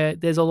 where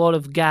there's a lot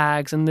of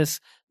gags and this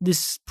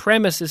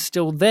premise is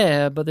still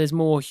there, but there's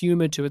more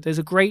humor to it. There's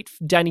a great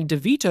Danny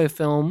DeVito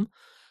film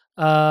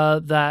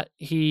that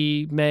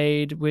he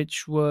made,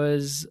 which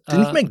was...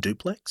 Didn't he make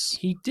Duplex?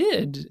 He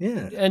did.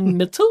 Yeah. And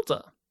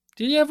Matilda.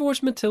 Did you ever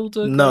watch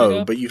Matilda?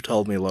 No, but you've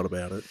told me a lot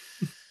about it.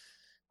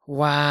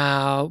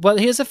 Wow. Well,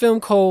 here's a film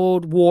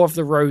called War of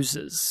the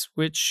Roses,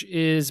 which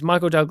is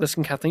Michael Douglas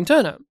and Kathleen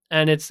Turner.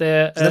 And it's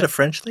their... Is that a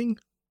French thing?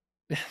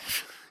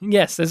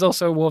 Yes, there's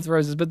also War of the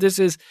Roses, but this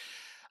is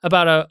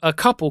about a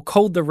couple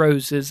called the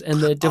Roses, and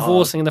they're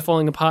divorcing and they're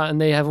falling apart,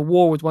 and they have a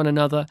war with one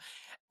another.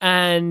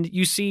 And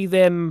you see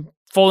them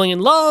falling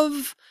in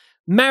love,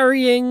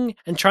 marrying,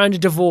 and trying to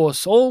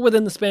divorce, all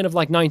within the span of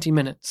like 90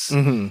 minutes.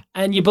 Mm-hmm.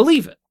 And you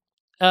believe it.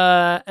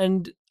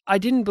 And I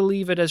didn't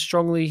believe it as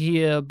strongly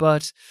here,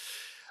 but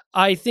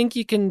I think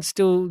you can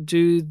still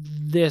do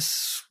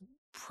this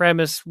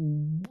premise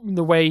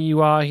the way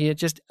you are here.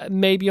 Just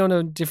maybe on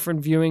a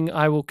different viewing,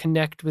 I will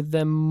connect with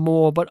them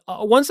more. But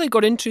once they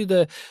got into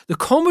the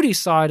comedy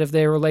side of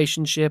their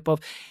relationship of,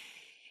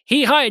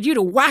 he hired you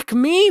to whack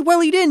me? Well,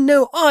 he didn't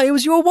know I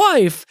was your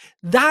wife.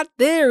 That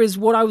there is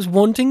what I was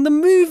wanting the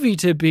movie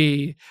to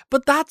be.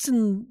 But that's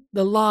in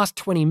the last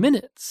 20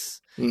 minutes.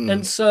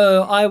 And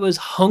so I was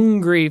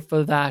hungry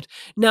for that.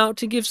 Now,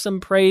 to give some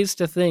praise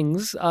to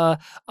things,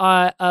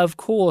 I, of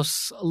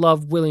course,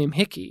 love William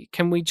Hickey.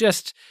 Can we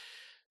just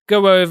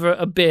go over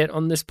a bit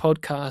on this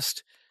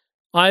podcast?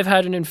 I've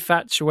had an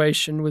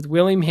infatuation with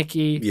William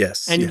Hickey.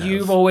 Yes, and you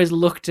you've have. always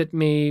looked at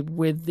me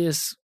with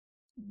this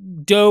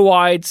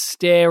doe-eyed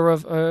stare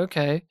of, oh,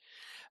 okay.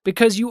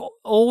 Because you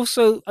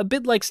also, a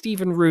bit like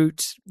Stephen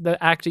Root,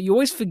 the actor, you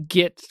always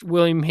forget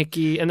William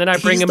Hickey, and then I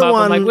bring He's him the up, I'm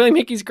one- like, William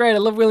Hickey's great, I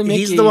love William Hickey.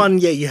 He's the one,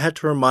 you had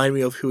to remind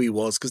me of who he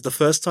was, because the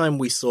first time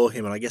we saw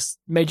him, and I guess,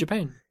 Major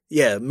Payne.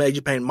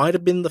 Major Payne might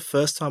have been the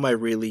first time I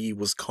really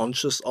was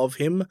conscious of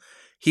him.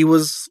 He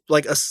was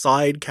like a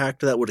side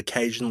character that would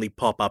occasionally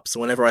pop up, so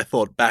whenever I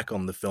thought back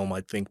on the film,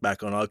 I'd think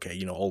back on,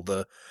 okay, all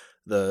the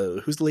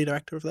who's the lead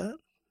actor of that?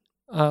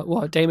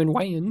 Damon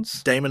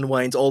Wayans. Damon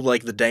Wayans, all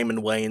like the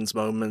Damon Wayans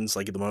moments,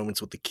 like the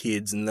moments with the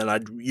kids, and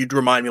then you'd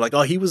remind me like,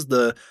 oh, he was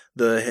the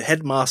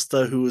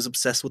headmaster who was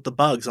obsessed with the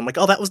bugs. I'm like,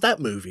 oh, that was that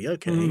movie,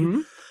 okay.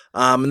 Mhm.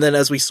 And then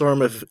as we saw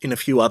him in a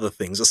few other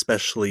things,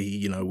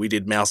 especially we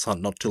did Mouse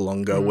Hunt not too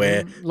long ago,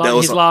 where Like there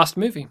was his last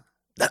movie.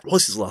 that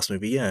was his last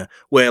movie, yeah,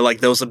 where like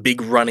there was a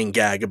big running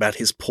gag about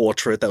his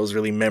portrait that was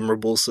really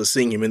memorable. So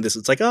seeing him in this,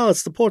 it's like, oh,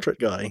 it's the portrait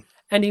guy.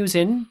 And he was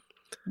in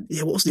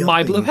Yeah, what was the My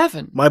other Blue thing?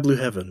 Heaven. My Blue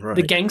Heaven, right?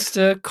 The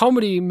gangster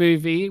comedy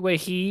movie where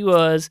he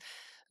was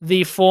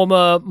the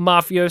former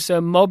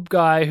mafioso mob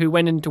guy who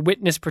went into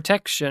witness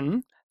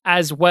protection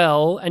as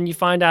well. And you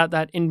find out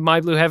that in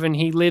My Blue Heaven,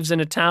 he lives in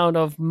a town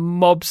of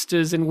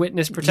mobsters in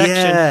witness protection.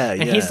 Yeah,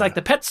 and he's yeah. like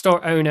the pet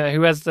store owner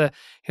who has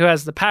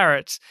the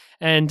parrots.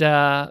 And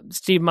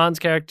Steve Mahn's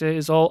character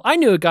is all, I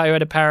knew a guy who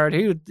had a parrot.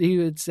 He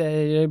would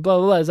say, blah,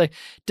 blah, blah. It's like,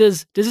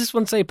 does this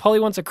one say Polly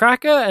wants a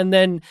cracker? And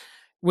then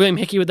William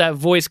Hickey with that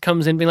voice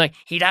comes in being like,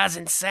 he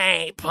doesn't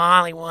say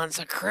Polly wants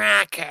a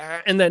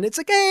cracker. And then it's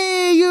like,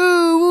 hey,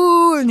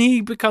 you. And he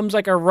becomes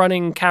like a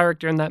running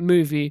character in that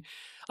movie.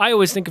 I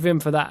always think of him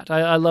for that.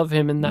 I love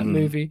him in that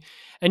movie.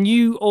 And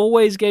you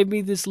always gave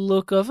me this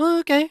look of, oh,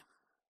 okay.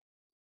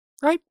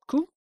 Right,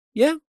 cool.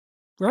 Yeah,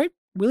 right.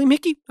 William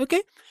Hickey,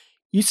 okay.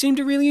 You seem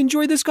to really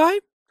enjoy this guy.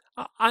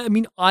 I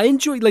mean, I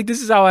enjoy, like,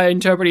 this is how I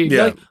interpret it.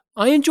 Yeah. Like,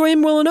 I enjoy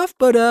him well enough,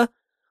 but,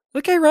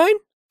 okay, Ryan.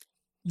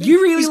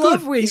 You really He's love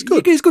good. William. He's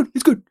good. He's good.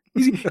 He's good.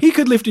 He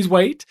could lift his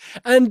weight.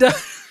 And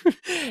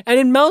and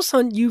in Mouse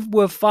Hunt, you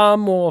were far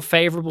more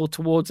favorable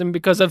towards him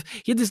because of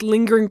he had this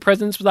lingering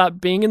presence without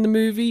being in the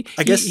movie.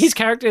 I guess- his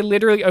character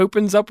literally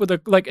opens up with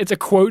it's a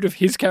quote of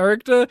his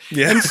character.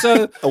 Yeah. And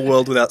so A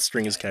world without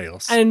string is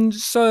chaos. and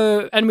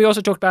we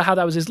also talked about how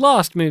that was his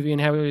last movie and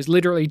how he was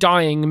literally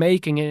dying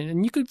making it,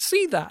 and you could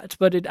see that,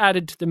 but it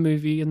added to the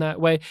movie in that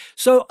way.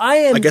 So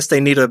I guess they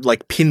need a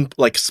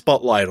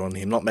spotlight on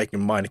him, not make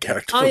him a minor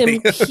character. I for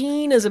me. am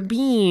keen as a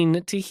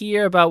bean to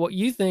hear about what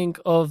you think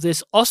of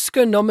this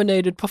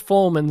Oscar-nominated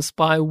performance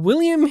by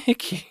William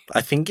Hickey.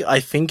 I think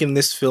in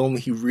this film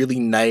he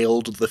really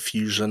nailed the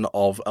fusion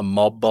of a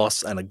mob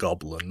boss and a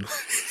goblin.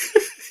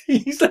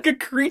 He's like a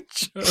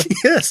creature.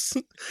 Yes,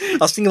 I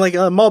was thinking like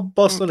a mob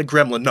boss and a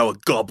gremlin. No, a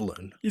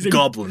goblin. He's a-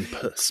 Goblin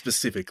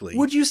specifically.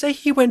 Would you say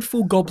he went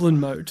full goblin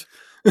mode?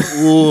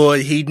 Ooh,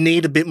 he'd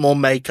need a bit more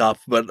makeup,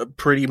 but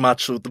pretty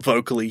much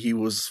vocally he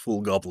was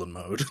full goblin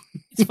mode.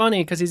 It's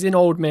funny because he's in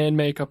old man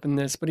makeup in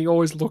this, but he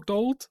always looked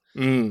old.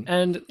 Mm.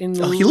 And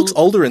in Oh, he looks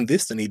older in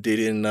this than he did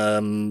in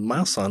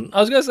Mouse Hunt. I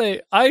was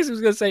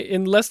gonna say,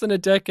 in less than a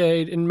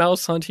decade in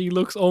Mouse Hunt, he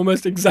looks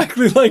almost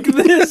exactly like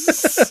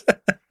this.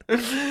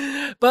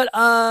 But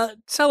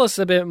tell us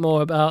a bit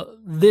more about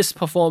this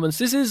performance.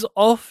 This is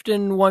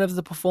often one of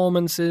the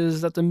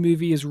performances that the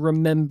movie is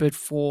remembered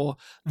for.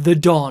 The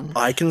Don.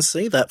 I can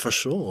see that for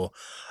sure.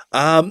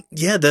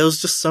 Yeah, there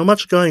was just so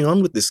much going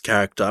on with this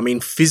character. I mean,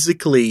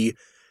 physically,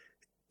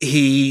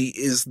 he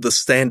is the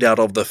standout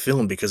of the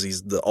film because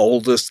he's the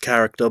oldest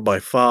character by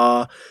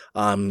far.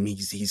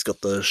 He's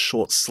got the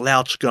short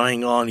slouch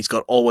going on. He's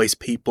got always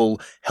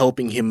people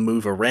helping him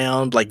move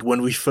around. Like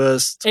when we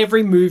first,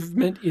 Every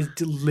movement is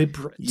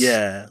deliberate.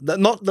 yeah,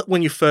 not that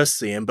when you first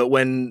see him, but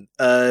when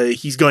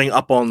he's going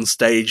up on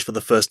stage for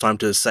the first time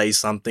to say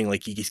something,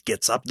 like he just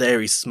gets up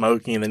there, he's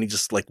smoking, and then he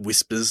just like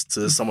whispers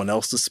to someone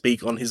else to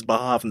speak on his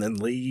behalf, and then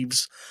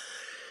leaves.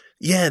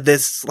 Yeah,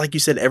 there's, like you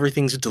said,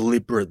 everything's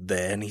deliberate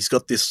there, and he's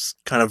got this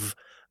kind of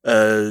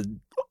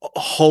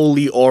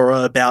holy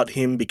aura about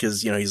him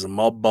because, you know, he's a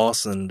mob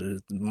boss,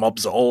 and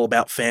mobs are all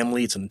about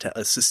family. It's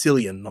a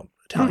Sicilian, not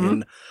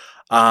Italian.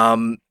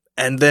 And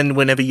then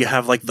whenever you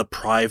have, like, the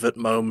private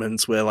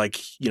moments where, like,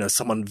 you know,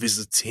 someone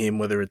visits him,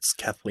 whether it's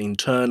Kathleen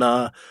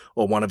Turner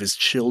or one of his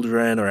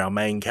children or our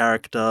main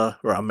character,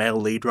 or our male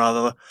lead,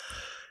 rather,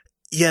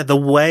 yeah, the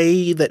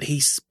way that he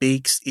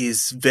speaks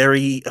is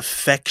very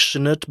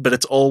affectionate, but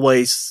it's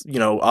always, you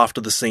know,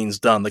 after the scene's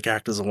done, the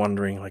characters are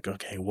wondering, like,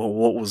 okay, well,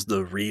 what was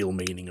the real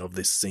meaning of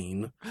this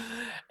scene?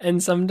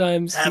 And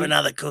sometimes... Have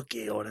another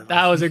cookie or whatever.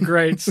 That was a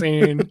great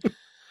scene.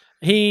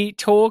 He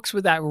talks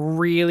with that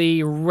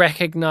really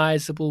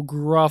recognizable,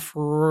 gruff,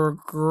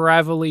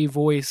 gravelly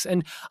voice.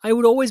 And I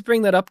would always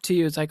bring that up to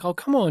you. It's like, oh,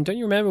 come on, don't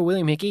you remember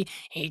William Hickey?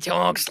 He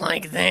talks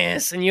like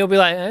this. And you'll be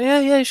like,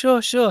 yeah,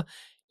 sure.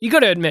 You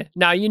got to admit,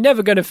 now you're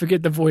never going to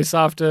forget the voice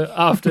after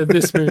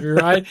this movie,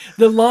 right?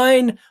 The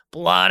line,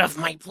 blood of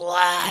my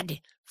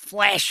blood,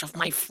 flesh of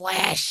my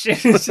flesh.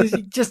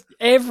 just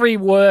every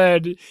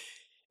word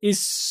is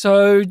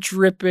so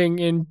dripping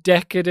in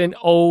decadent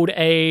old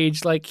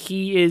age. Like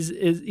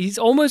he's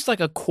almost like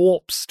a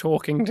corpse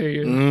talking to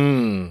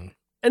you.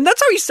 And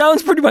that's how he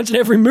sounds pretty much in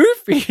every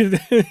movie.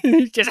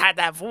 He just had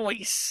that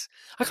voice.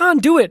 I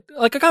can't do it.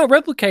 Like, I can't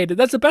replicate it.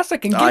 That's the best I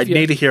can give you. I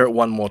need to hear it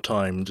one more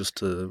time just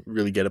to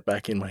really get it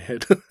back in my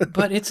head.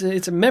 But it's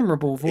a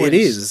memorable voice. It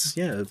is,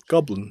 yeah,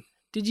 Goblin.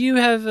 Did you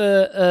have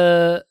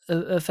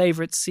a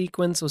favorite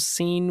sequence or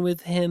scene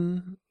with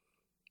him?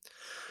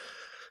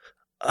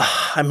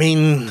 I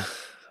mean,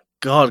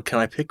 God, can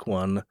I pick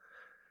one?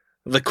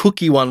 The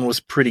cookie one was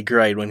pretty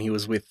great when he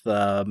was with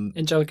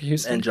Angelica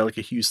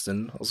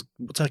Houston.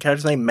 What's her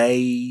character's name? May?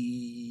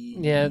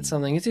 Yeah, it's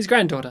something. It's his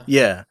granddaughter.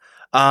 Yeah.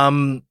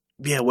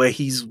 Where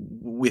he's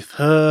with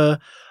her.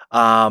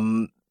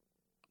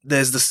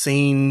 There's the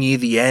scene near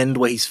the end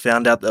where he's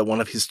found out that one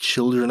of his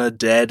children are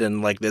dead,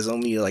 and like there's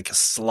only like a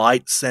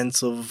slight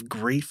sense of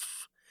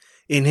grief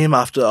in him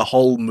after a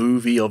whole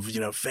movie of,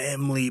 you know,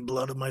 family,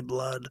 blood of my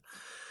blood.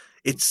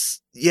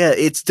 It's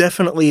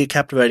definitely a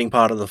captivating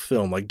part of the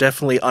film. Like,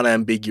 definitely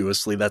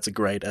unambiguously, that's a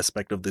great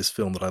aspect of this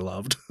film that I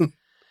loved.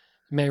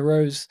 May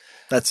Rose.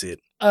 That's it.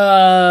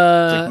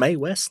 Like Mae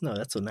West? No,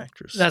 that's an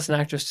actress. That's an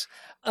actress.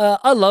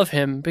 I love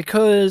him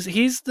because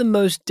he's the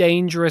most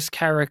dangerous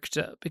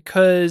character,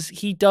 because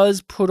he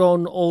does put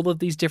on all of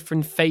these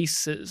different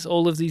faces,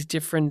 all of these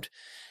different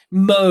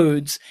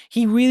modes.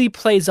 He really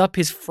plays up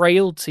his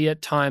frailty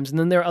at times, and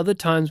then there are other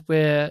times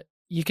where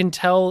you can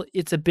tell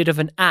it's a bit of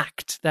an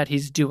act that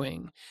he's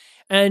doing.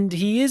 And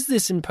he is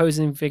this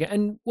imposing figure.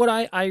 And what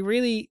I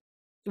really,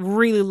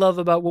 really love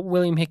about what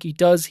William Hickey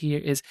does here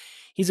is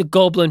he's a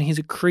goblin, he's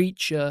a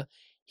creature,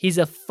 he's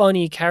a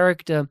funny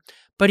character,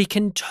 but he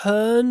can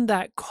turn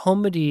that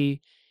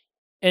comedy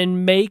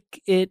and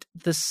make it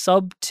the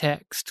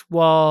subtext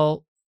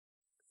while,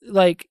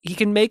 like, he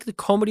can make the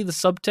comedy the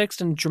subtext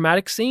and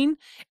dramatic scene,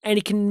 and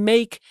he can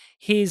make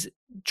his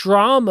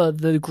drama,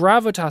 the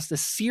gravitas, the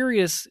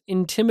serious,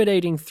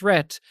 intimidating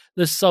threat,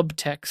 the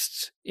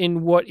subtext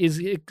in what is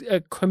a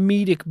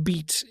comedic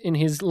beat in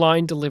his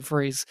line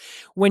deliveries.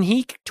 When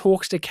he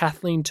talks to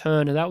Kathleen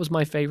Turner, that was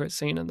my favorite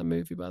scene in the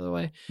movie, by the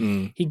way.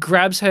 He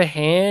grabs her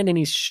hand and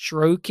he's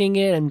stroking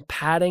it and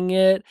patting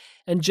it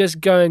and just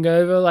going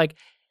over, like,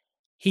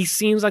 he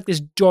seems like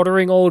this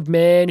doddering old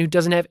man who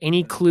doesn't have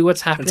any clue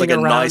what's happening around him.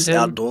 It's like a nice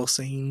outdoor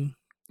scene.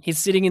 He's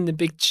sitting in the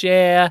big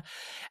chair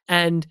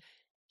and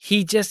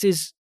he just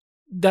is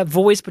that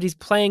voice, but he's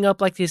playing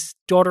up like this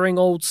doddering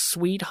old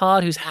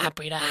sweetheart who's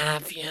happy to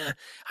have you.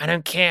 I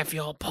don't care if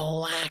you're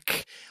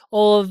Polak.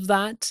 All of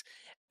that.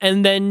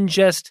 And then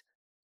just,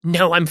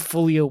 no, I'm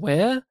fully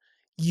aware.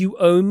 You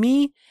owe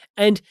me.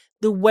 And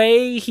the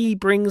way he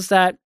brings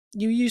that,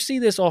 you see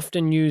this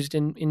often used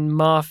in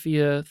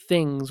mafia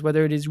things,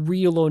 whether it is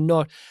real or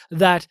not,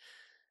 that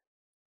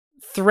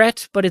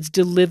threat, but it's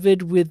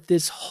delivered with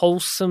this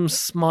wholesome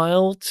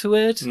smile to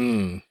it.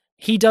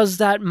 He does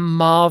that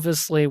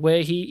marvelously,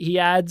 where he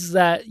adds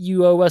that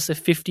you owe us a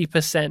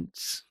 50%.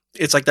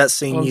 It's like that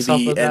scene near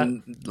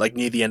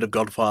the end of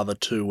Godfather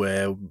 2,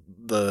 where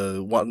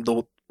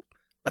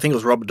I think it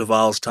was Robert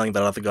Duvall's telling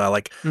that other guy,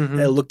 like,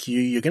 hey, look,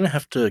 you're going to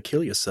have to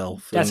kill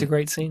yourself. That's a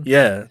great scene.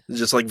 Yeah,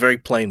 just like very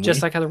plainly.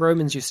 Just like how the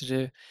Romans used to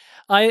do.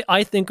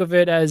 I think of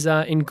it as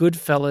in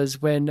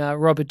Goodfellas when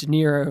Robert De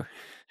Niro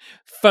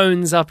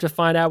phones up to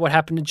find out what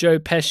happened to Joe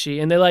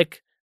Pesci, and they're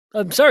like,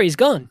 I'm sorry, he's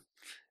gone.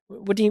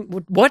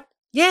 What?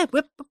 Yeah,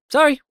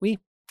 sorry, we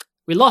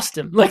lost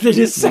him. Like, they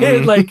just say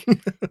it like,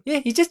 yeah,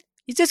 he's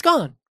just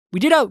gone. We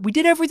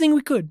did everything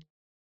we could.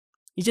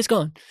 He's just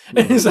gone.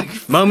 And it's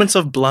like moments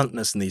of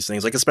bluntness in these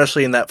things, like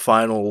especially in that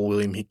final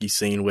William Hickey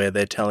scene where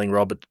they're telling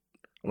Robert,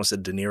 I almost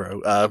said De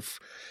Niro,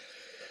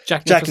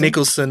 Jack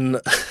Nicholson. I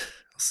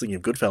was thinking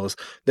of Goodfellas.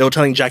 They were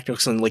telling Jack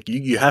Nicholson, like,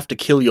 you have to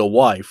kill your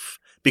wife,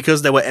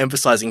 because they were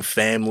emphasizing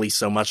family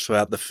so much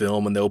throughout the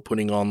film, and they were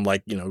putting on,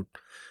 like, you know,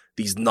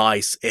 these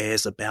nice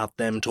airs about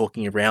them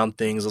talking around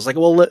things. I was like,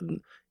 well,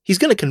 he's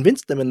going to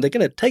convince them, and they're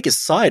going to take his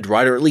side,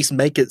 right? Or at least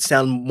make it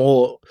sound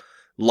more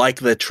like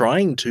they're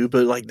trying to,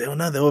 but like, they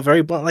were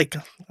very blunt. Like,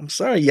 I'm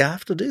sorry, you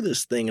have to do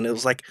this thing. And it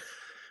was like,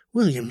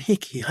 William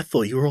Hickey, I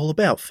thought you were all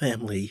about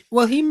family.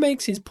 Well, he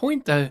makes his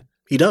point though.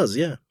 He does,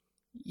 yeah.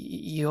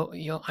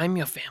 I'm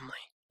your family.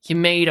 You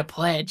made a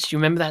pledge. You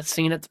remember that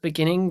scene at the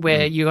beginning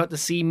where you got to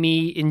see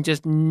me in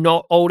just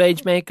not old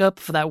age makeup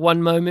for that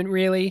one moment,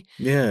 really?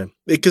 Yeah,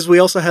 because we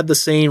also had the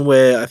scene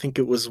where I think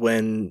it was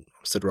when, I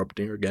said Robert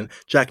De Niro again,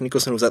 Jack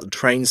Nicholson was at the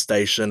train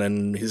station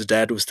and his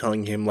dad was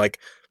telling him, like,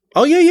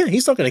 oh, yeah,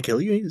 he's not going to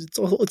kill you. It's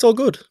all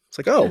good. It's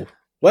like, oh,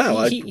 wow,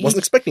 I wasn't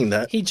expecting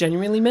that. He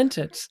genuinely meant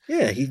it.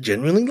 Yeah, he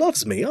genuinely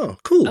loves me. Oh,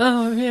 cool.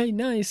 Oh, yeah,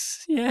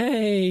 nice.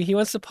 Yay. He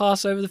wants to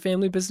pass over the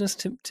family business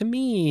to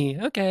me.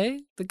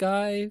 Okay. The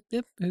guy,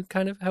 who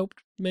kind of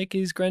helped make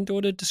his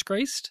granddaughter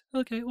disgraced.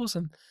 Okay,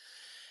 awesome.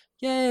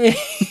 Yay.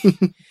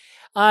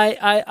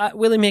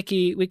 William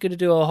Hickey, we could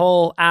do a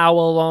whole hour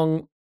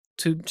long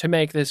to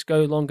make this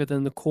go longer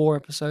than the core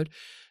episode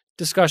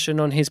discussion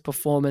on his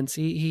performance.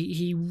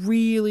 He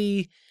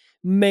really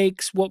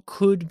makes what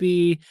could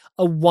be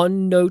a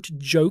one-note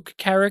joke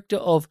character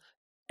of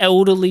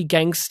elderly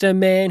gangster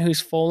man who's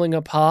falling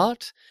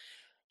apart.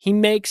 He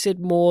makes it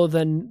more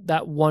than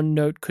that one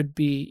note could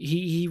be.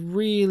 He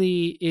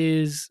really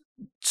is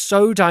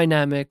so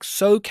dynamic,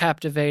 so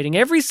captivating.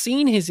 Every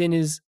scene he's in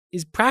is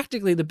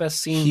practically the best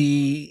scene.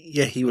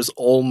 He was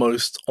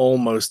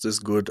almost as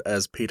good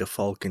as Peter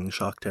Falk in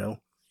Shark Tale.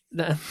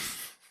 Not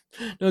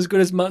as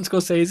good as Martin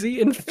Scorsese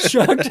in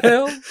Shark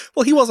Tale.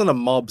 Well, he wasn't a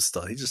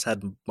mobster. He just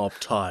had mob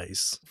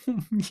ties.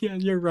 Yeah,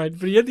 you're right.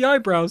 But he had the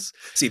eyebrows.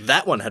 See,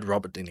 that one had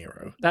Robert De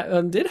Niro. That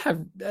one did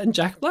have... And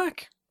Jack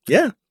Black.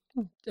 Yeah.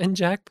 And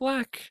Jack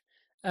Black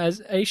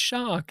as a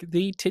shark.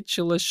 The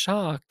titular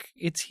shark.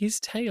 It's his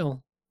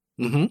tail.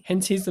 Mm-hmm.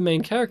 Hence, he's the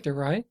main character,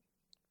 right?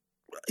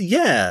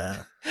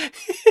 Yeah.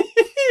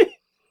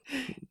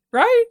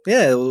 Right?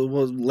 Yeah,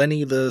 was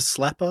Lenny the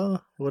Slapper,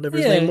 whatever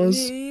his name was.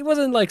 He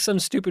wasn't like some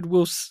stupid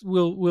Will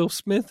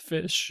Smith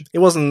fish. It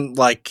wasn't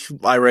like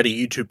I read a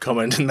YouTube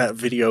comment in that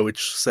video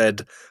which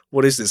said,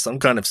 "What is this? Some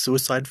kind of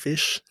suicide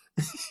fish?"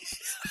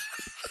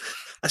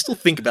 I still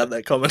think about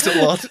that comment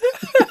a lot.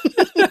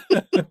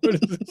 What is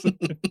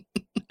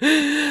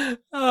this?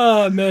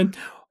 Oh man,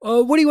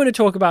 what do you want to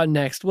talk about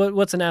next?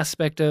 What's an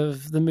aspect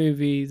of the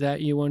movie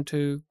that you want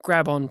to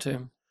grab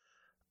onto?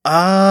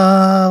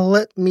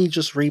 Let me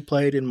just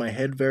replay it in my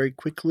head very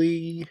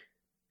quickly.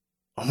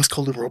 I almost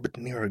called him Robert De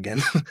Niro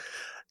again.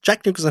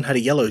 Jack Nicholson had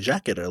a yellow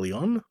jacket early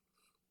on.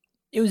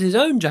 It was his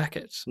own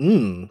jacket.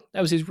 That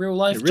was his real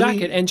life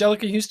jacket.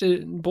 Angelica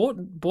Houston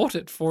bought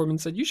it for him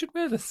and said, "You should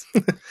wear this."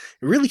 It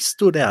really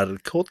stood out.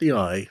 It caught the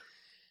eye. I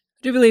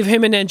do believe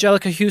him and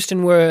Angelica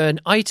Houston were an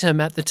item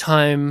at the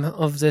time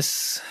of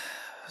this.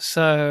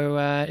 So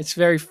it's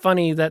very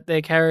funny that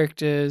their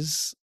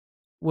characters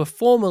were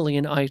formerly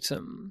an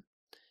item.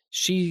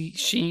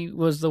 She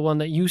was the one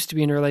that used to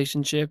be in a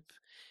relationship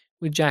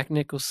with Jack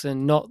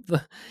Nicholson, not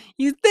the...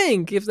 You'd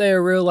think if they're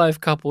a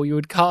real-life couple, you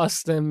would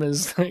cast them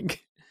as,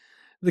 like,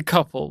 the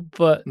couple.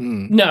 But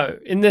no,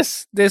 in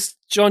this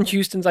John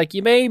Huston's like,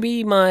 you may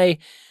be my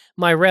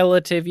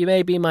relative, you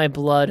may be my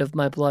blood,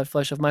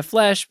 flesh of my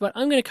flesh, but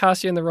I'm going to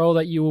cast you in the role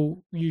that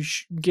you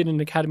get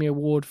an Academy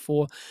Award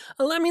for.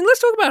 I mean,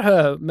 let's talk about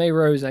her, May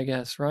Rose, I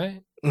guess,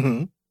 right?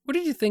 Mm-hmm. What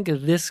did you think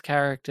of this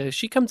character?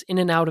 She comes in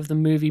and out of the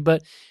movie,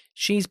 but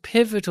she's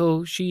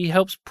pivotal. She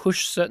helps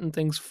push certain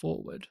things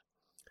forward.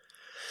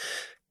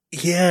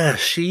 Yeah,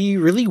 she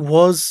really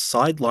was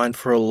sidelined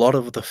for a lot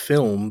of the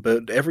film,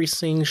 but every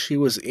scene she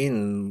was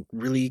in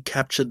really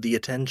captured the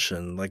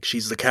attention. Like,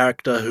 she's the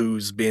character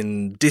who's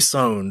been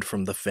disowned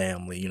from the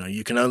family. You know,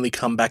 you can only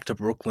come back to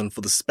Brooklyn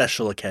for the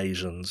special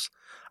occasions.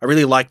 I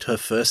really liked her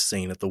first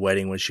scene at the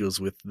wedding when she was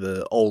with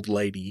the old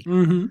lady.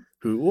 Mm-hmm.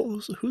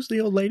 Who's the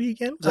old lady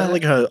again? Was that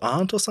like her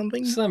aunt or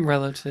something? Some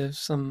relative.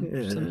 She's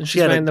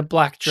wearing the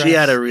black dress. She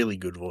had a really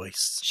good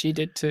voice. She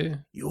did too.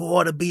 You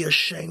ought to be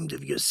ashamed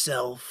of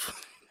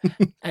yourself.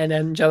 And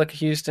Angelica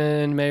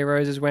Houston, May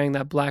Rose, is wearing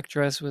that black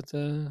dress with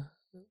the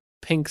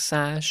pink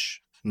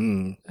sash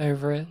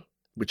over it.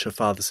 Which her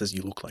father says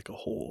you look like a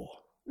whore.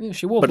 Yeah,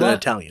 she wore but black. in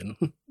Italian.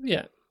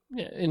 Yeah,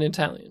 in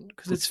Italian.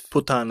 Because it's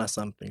Putana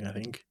something, I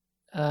think.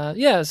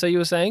 Yeah, so you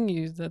were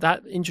saying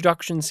that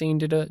introduction scene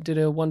did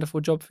a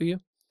wonderful job for you?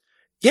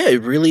 Yeah,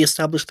 it really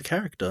established the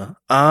character.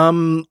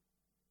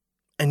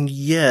 And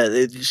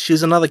yeah,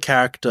 she's another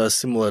character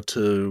similar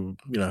to,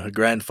 her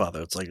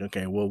grandfather. It's like,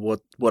 okay, well,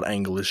 what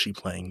angle is she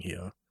playing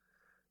here?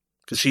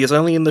 Because she is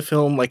only in the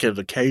film, like, at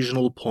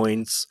occasional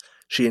points.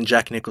 She and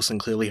Jack Nicholson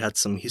clearly had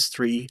some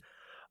history.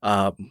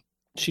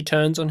 She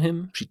turns on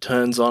him. She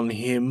turns on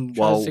him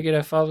Tries to get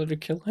her father to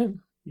kill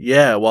him.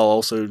 Yeah, while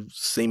also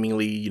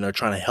seemingly,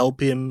 trying to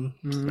help him.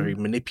 Very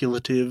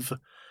manipulative.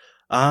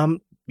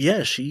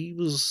 Yeah, she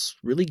was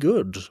really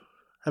good.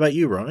 How about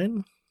you,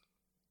 Ryan?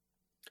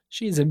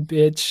 She's a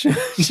bitch.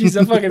 She's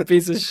a fucking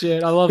piece of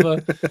shit. I love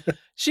her.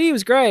 She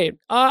was great.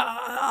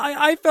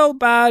 I felt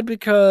bad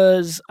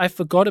because I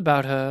forgot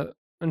about her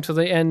until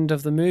the end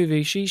of the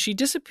movie. She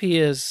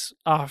disappears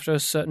after a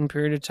certain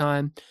period of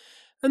time.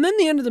 And then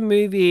the end of the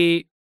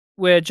movie,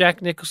 where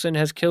Jack Nicholson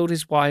has killed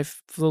his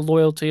wife for the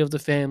loyalty of the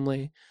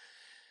family,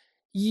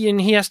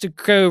 and he has to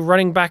go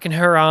running back in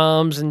her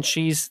arms, and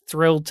she's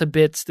thrilled to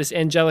bits. This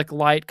angelic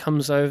light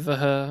comes over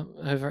her,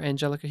 over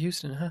Angelica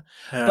Houston. Huh?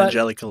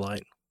 Angelica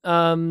Light.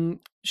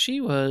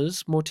 She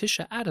was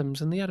Morticia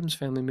Addams in the Addams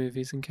Family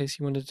movies, in case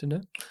you wanted to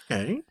know.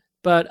 Okay.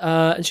 But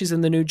and she's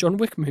in the new John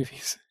Wick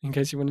movies, in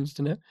case you wanted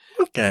to know.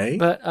 Okay.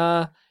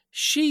 But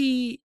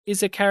she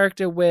is a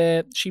character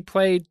where she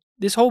played.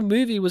 This whole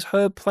movie was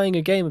her playing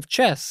a game of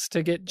chess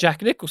to get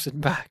Jack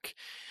Nicholson back,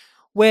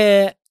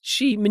 where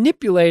she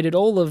manipulated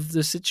all of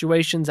the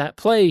situations at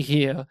play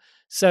here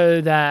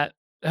so that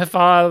her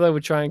father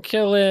would try and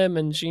kill him,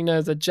 and she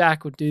knows that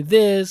Jack would do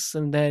this,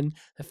 and then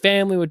the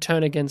family would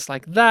turn against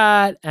like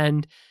that.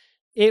 And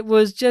it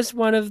was just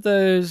one of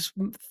those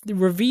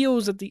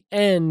reveals at the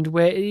end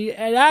where it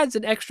adds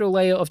an extra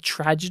layer of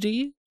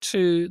tragedy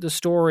to the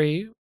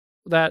story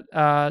that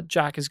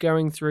Jack is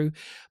going through,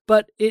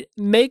 but it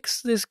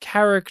makes this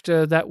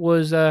character that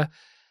was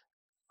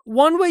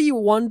one where you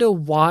wonder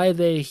why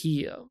they're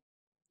here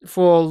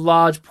for a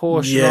large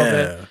portion of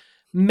it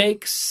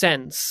makes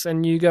sense,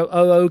 and you go,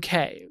 oh,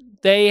 okay.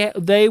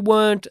 They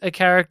weren't a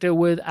character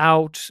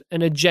without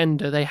an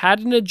agenda. They had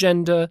an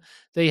agenda.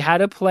 They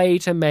had a play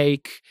to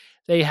make.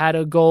 They had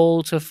a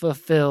goal to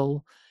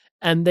fulfill.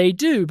 And they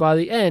do by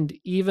the end,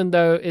 even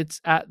though it's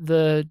at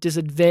the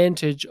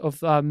disadvantage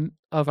of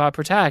our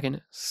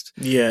protagonist.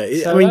 Yeah,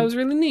 so that was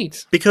really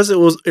neat because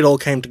it all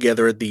came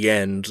together at the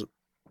end.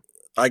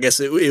 I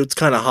guess it's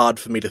kind of hard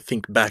for me to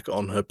think back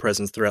on her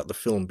presence throughout the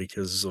film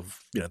because of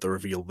the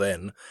reveal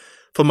then.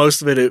 For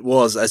most of it, it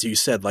was, as you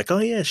said, like, oh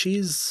yeah,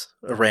 she's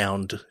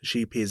around.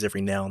 She appears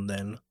every now and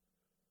then.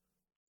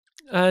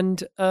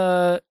 And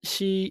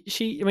she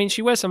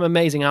wears some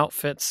amazing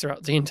outfits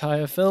throughout the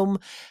entire film.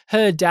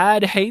 Her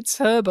dad hates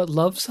her but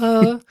loves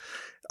her.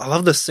 I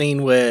love the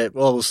scene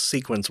the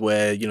sequence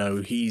where,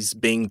 he's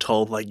being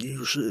told, like,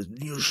 you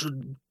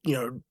should,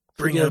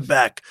 bring her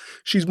back.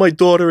 She's my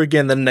daughter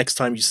again. Then next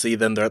time you see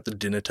them, they're at the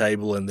dinner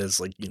table and there's,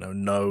 like,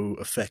 no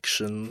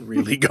affection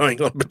really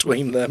going on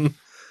between them.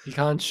 He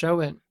can't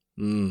show it.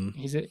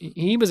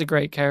 He was a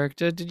great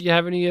character. Did you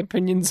have any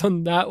opinions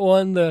on that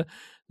one? The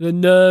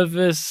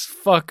nervous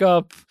fuck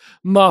up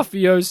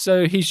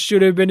mafioso. He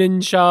should have been in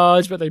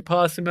charge, but they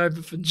pass him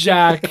over for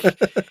Jack.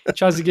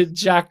 Tries to get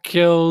Jack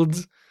killed.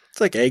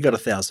 It's like he got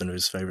 1,000 of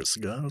his favorite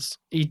cigars.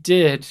 He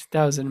did.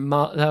 That was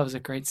a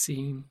great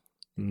scene.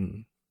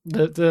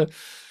 The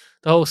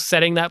whole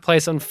setting that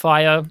place on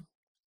fire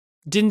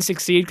didn't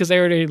succeed because they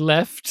already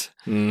left.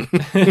 And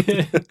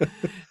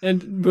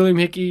William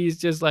Hickey is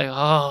just like,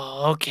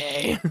 oh,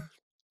 okay.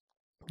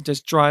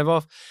 Just drive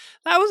off.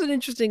 That was an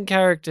interesting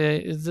character.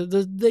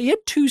 He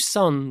had two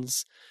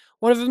sons.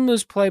 One of them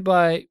was played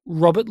by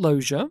Robert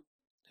Loggia,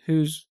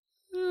 who's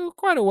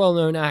quite a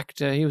well-known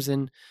actor. He was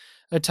in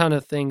a ton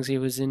of things. He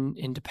was in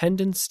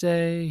Independence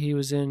Day. He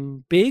was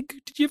in Big.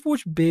 Did you ever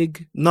watch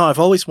Big? No, I've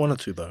always wanted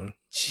to, though.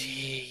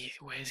 Gee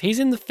whiz. He's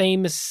in the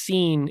famous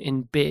scene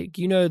in Big.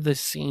 You know the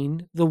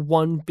scene? The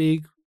one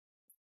big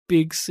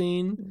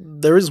scene?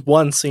 There is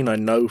one scene I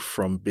know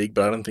from Big,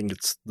 but I don't think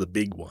it's the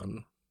big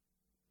one.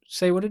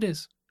 Say what it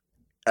is.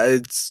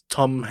 It's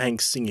Tom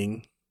Hanks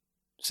singing.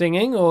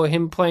 Singing or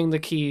him playing the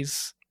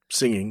keys?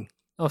 Singing.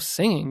 Oh,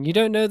 singing. You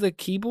don't know the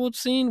keyboard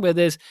scene where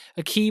there's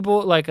a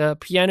keyboard, like a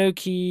piano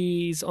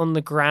keys on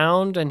the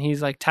ground, and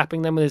he's like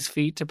tapping them with his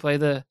feet to play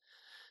the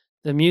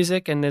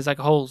music, and there's like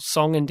a whole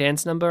song and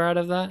dance number out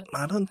of that?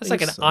 I don't That's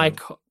think like an so.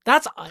 icon.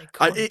 That's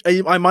icon.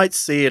 I might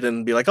see it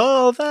and be like,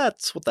 oh,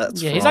 that's what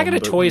that's from. He's like at a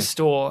toy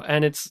store,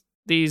 and it's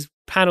these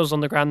panels on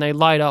the ground. They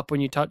light up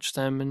when you touch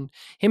them, and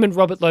him and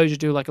Robert Loggia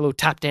do like a little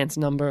tap dance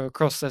number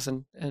across this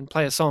and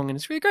play a song, and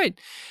it's really great.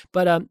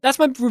 But that's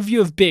my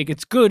review of Big.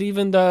 It's good,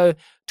 even though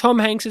Tom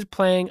Hanks is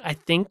playing, I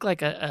think,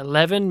 like a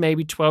 11,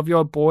 maybe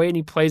 12-year-old boy, and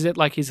he plays it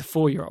like he's a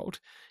 4-year-old.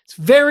 It's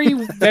very,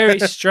 very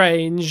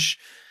strange.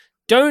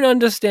 Don't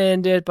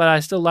understand it, but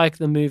I still like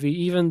the movie,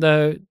 even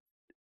though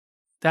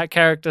that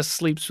character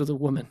sleeps with a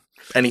woman.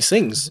 And he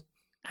sings.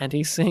 And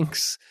he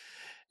sings.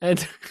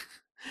 And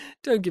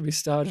don't get me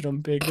started on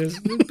Big.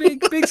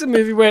 Big's a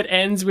movie where it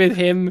ends with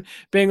him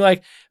being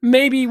like,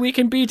 maybe we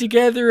can be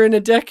together in a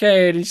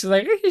decade. And she's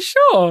like, are you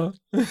sure?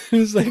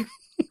 It's like,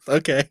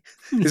 okay.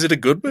 Is it a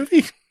good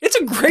movie? It's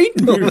a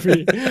great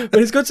movie, but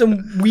it's got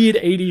some weird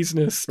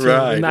 80s-ness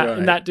to it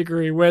in that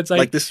degree, where it's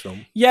like this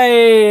film.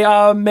 Yay,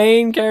 our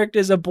main character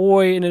is a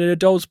boy in an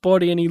adult's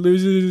body, and he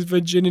loses his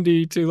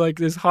virginity to like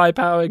this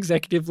high-power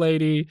executive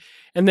lady,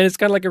 and then it's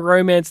kind of like a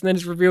romance, and then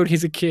it's revealed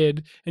he's a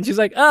kid, and she's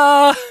like,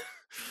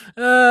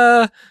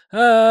 And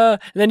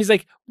then he's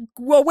like,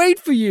 "Well, wait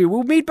for you.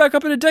 We'll meet back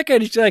up in a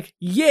decade." And she's like,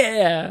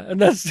 "Yeah," and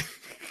that's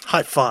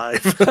High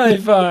five. high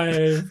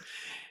five.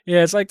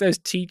 Yeah, it's like those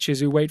teachers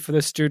who wait for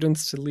their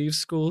students to leave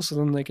school so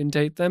then they can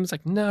date them. It's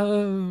like,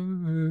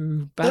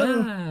 no,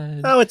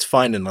 bad. Oh, it's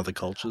fine in other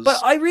cultures. But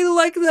I really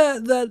like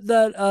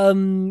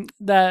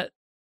that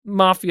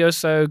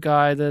mafioso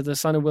guy, the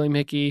son of William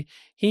Hickey.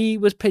 He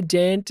was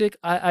pedantic.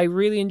 I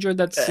really enjoyed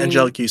that scene.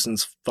 Angelic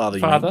Houston's father.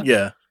 Father?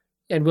 Yeah.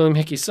 And William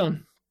Hickey's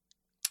son.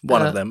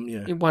 One of them,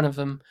 yeah. One of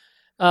them.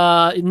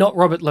 Not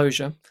Robert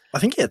Loggia. I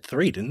think he had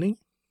 3, didn't he?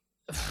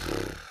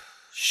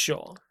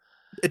 Sure.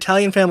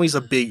 Italian families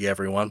are big,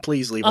 everyone.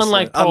 Please leave us alone.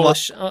 Unlike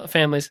Polish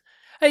families.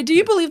 Hey, do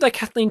you believe that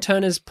Kathleen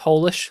Turner's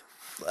Polish?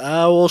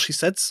 Well, she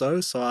said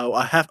so, so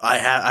I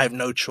have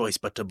no choice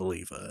but to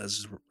believe her,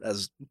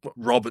 as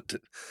Robert,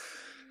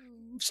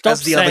 Stop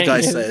as the other saying guy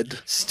it. said.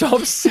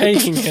 Stop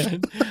saying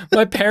it.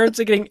 My parents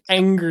are getting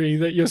angry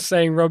that you're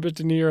saying Robert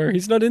De Niro.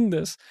 He's not in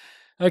this.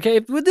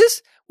 Okay, would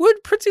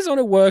Princess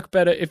Honor work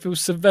better if it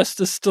was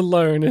Sylvester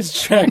Stallone as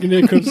Jack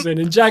Nicholson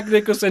and Jack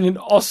Nicholson and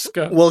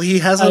Oscar? Well, he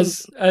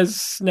hasn't. as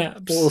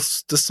Snaps. Well,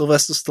 does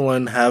Sylvester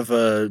Stallone have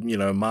a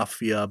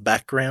mafia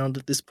background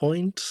at this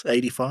point?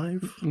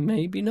 85?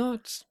 Maybe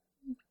not.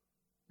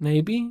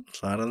 Maybe.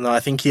 I don't know. I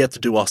think he had to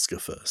do Oscar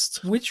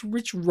first.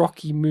 Which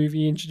Rocky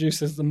movie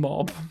introduces the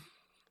mob?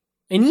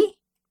 Any?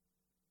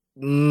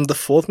 The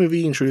 4th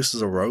movie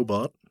introduces a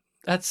robot.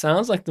 That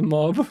sounds like the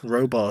mob.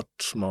 Robot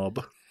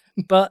mob.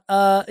 But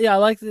yeah, I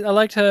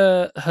liked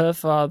her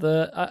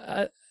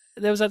father.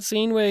 There was that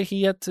scene where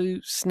he had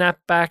to snap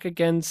back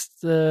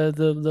against the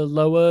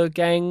lower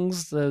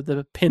gangs,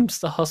 the pimps,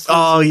 the hustlers.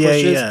 Oh the yeah,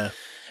 pushers. yeah.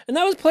 And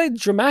that was played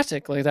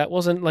dramatically. That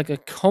wasn't like a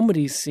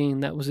comedy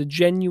scene. That was a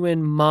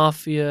genuine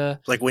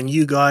mafia. Like when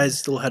you guys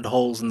still had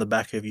holes in the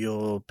back of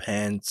your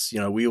pants,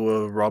 we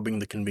were robbing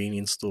the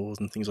convenience stores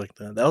and things like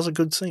that. That was a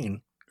good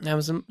scene. That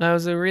was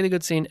a really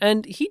good scene.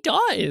 And he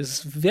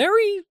dies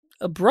very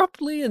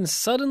abruptly and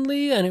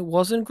suddenly, and it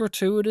wasn't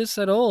gratuitous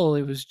at all.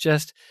 It was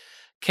just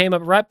came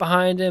up right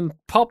behind him,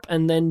 pop,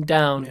 and then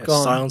down,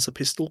 gone. Silence a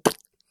pistol.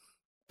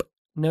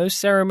 No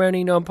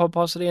ceremony, no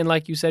pomposity, and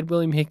like you said,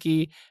 William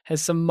Hickey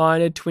has some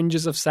minor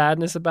twinges of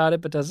sadness about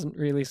it, but doesn't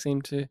really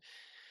seem to.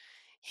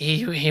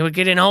 He would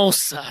get an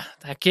ulcer.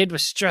 That kid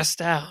was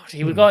stressed out.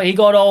 He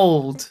got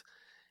old.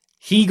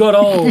 He got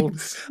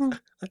old.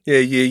 Yeah,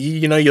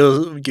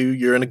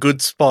 you're in a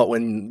good spot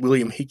when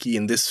William Hickey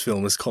in this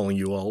film is calling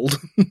you old.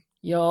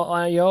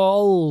 You're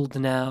old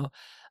now.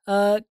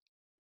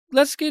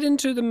 Let's get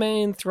into the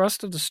main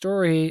thrust of the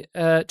story.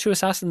 2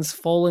 assassins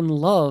fall in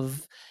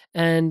love,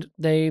 and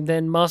they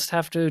then must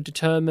have to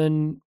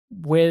determine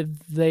where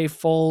they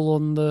fall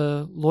on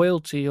the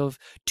loyalty of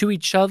to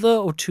each other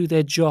or to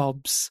their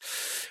jobs.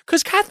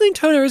 Because Kathleen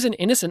Turner isn't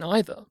innocent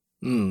either.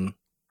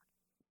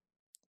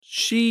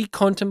 She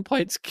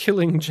contemplates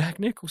killing Jack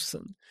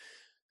Nicholson.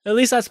 At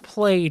least that's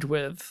played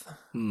with.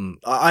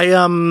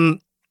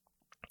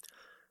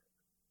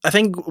 I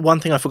think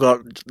one thing I forgot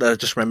that I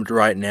just remembered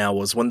right now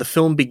was when the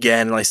film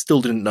began, and I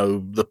still didn't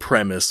know the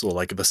premise or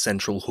like the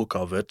central hook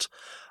of it.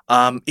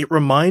 It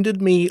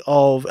reminded me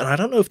of, and I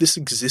don't know if this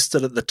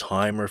existed at the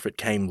time or if it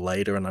came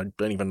later, and I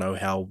don't even know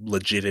how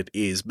legit it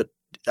is, but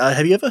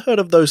have you ever heard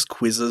of those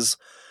quizzes?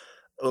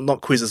 Well, not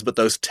quizzes, but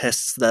those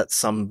tests that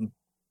some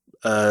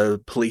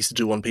police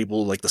do on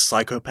people, like the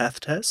psychopath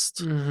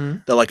test. Mm-hmm.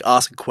 They'll like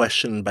ask a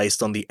question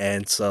based on the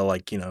answer,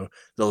 like,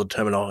 they'll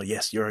determine, oh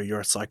yes, you're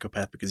a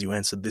psychopath because you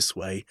answered this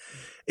way.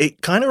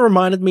 It kind of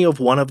reminded me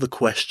of one of the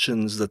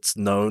questions that's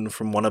known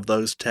from one of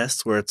those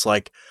tests where it's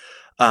like,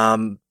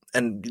 and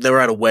they were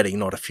at a wedding,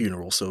 not a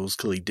funeral, so it was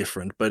clearly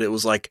different, but it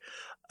was like,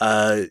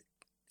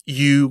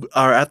 you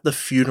are at the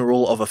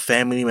funeral of a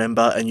family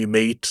member and you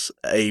meet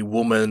a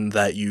woman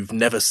that you've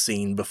never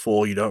seen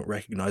before, you don't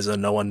recognize her,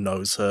 no one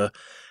knows her,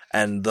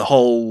 and the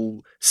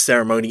whole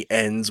ceremony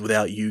ends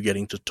without you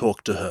getting to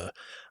talk to her.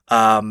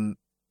 And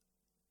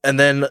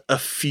then a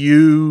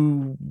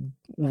few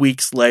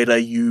weeks later,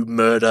 you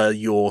murder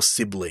your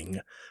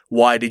sibling.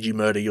 Why did you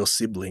murder your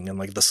sibling? And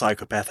like the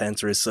psychopath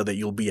answer is so that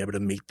you'll be able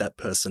to meet that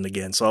person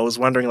again. So I was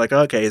wondering, like,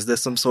 okay, is there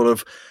some sort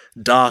of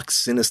dark,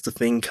 sinister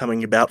thing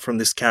coming about from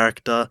this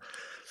character?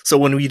 So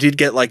when we did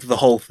get like the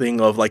whole thing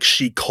of like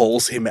she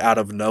calls him out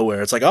of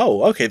nowhere, it's like,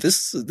 oh, okay,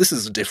 this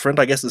is different.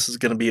 I guess this is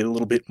going to be a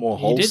little bit more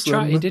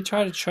wholesome. He did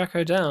try to track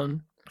her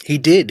down. He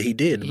did.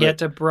 He had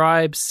to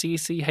bribe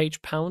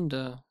CCH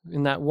Pounder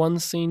in that one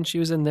scene she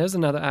was in. There's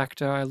another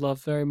actor I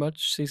love very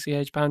much,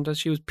 CCH Pounder.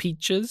 She was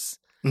Peaches.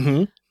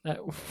 Mm-hmm.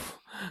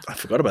 I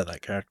forgot about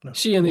that character.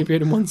 She only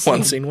appeared in one scene.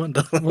 One scene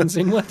wonder. One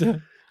scene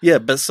wonder. Yeah,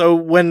 but so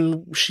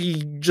when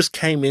she just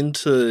came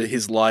into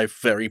his life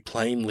very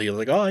plainly,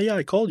 like, oh yeah,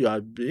 I called you.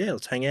 Yeah,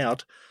 let's hang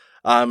out.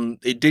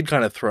 It did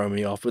kind of throw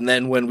me off. And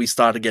then when we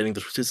started getting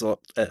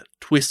the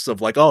twists of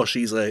like, oh,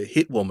 she's a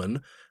hit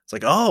woman, it's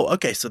like, oh,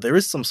 okay, so there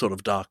is some sort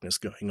of darkness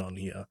going on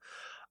here.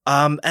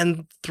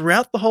 And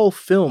throughout the whole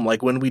film,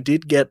 like when we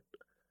did get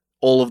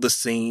all of the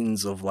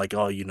scenes of like,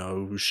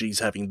 oh, she's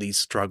having these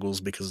struggles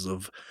because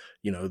of,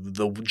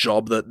 the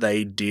job that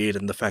they did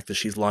and the fact that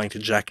she's lying to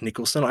Jack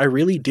Nicholson, I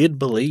really did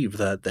believe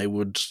that they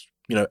would,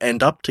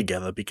 end up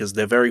together because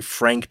they're very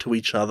frank to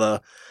each other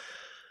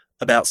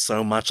about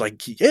so much.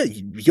 Like, yeah,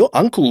 your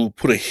uncle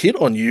put a hit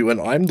on you and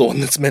I'm the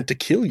one that's meant to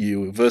kill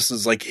you,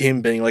 versus like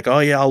him being like, oh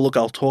yeah, I'll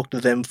talk to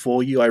them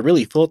for you. I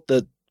really thought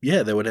that,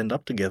 yeah, they would end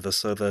up together.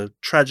 So the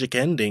tragic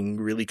ending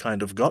really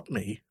kind of got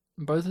me.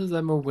 Both of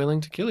them are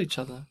willing to kill each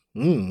other.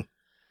 Mm.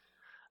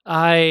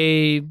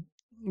 I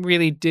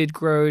really did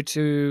grow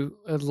to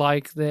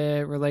like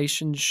their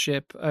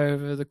relationship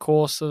over the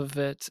course of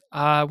it.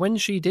 When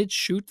she did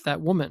shoot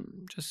that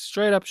woman, just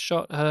straight up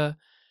shot her,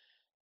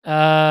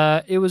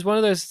 it was one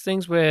of those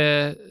things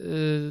where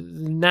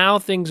now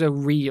things are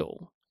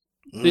real.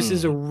 This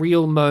is a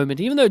real moment.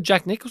 Even though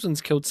Jack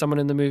Nicholson's killed someone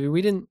in the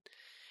movie,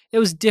 it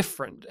was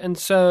different. And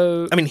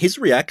so, I mean, his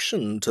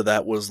reaction to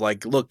that was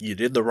like, look, you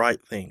did the right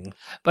thing.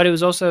 But it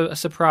was also a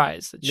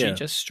surprise that she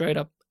just straight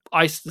up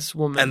iced this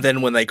woman. And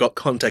then when they got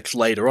context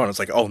later on, it's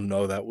like, oh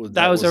no, that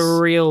was a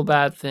real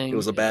bad thing. It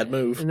was a bad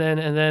move. And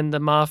then the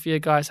mafia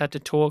guys had to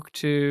talk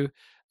to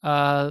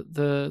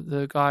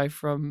the guy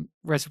from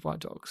Reservoir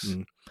Dogs.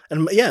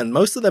 And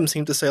most of them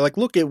seem to say like,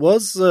 look, it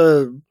was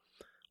I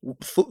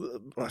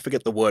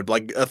forget the word,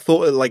 like a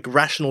thought, like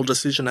rational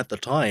decision at the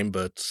time,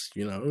 but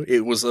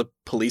it was a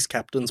police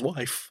captain's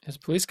wife. As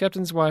police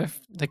captain's wife,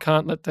 they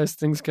can't let those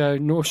things go,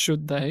 nor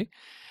should they.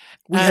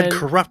 We had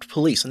corrupt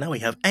police, and now we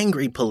have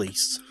angry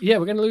police. Yeah,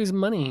 we're going to lose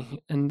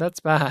money, and that's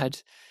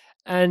bad.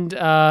 And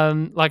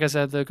like I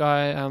said, the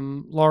guy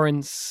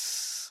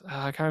Lawrence,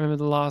 I can't remember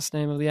the last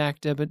name of the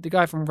actor, but the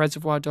guy from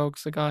Reservoir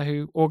Dogs, the guy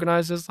who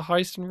organizes the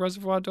heist in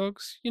Reservoir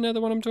Dogs. You know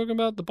the one I'm talking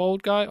about? The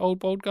old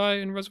bald guy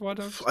in Reservoir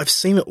Dogs? I've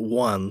seen it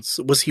once.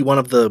 Was he one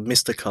of the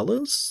Mr.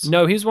 Colors?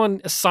 No, he's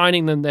one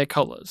assigning them their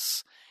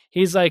colors.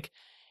 He's like,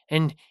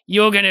 and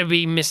you're going to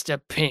be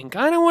Mr. Pink.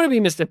 I don't want to be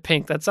Mr.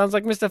 Pink. That sounds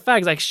like Mr. Fag.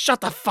 He's like,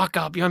 shut the fuck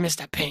up. You're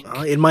Mr. Pink.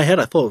 In my head,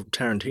 I thought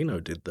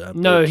Tarantino did that.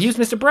 No, he was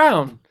Mr.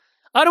 Brown.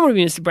 I don't want to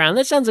be Mr. Brown.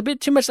 That sounds a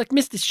bit too much like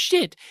Mr.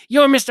 Shit.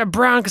 You're Mr.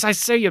 Brown because I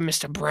say you're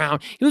Mr. Brown.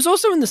 He was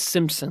also in The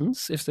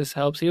Simpsons, if this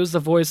helps. He was the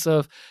voice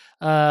of,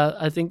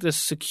 I think, the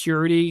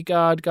security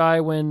guard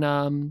guy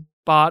when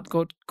Bart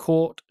got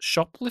caught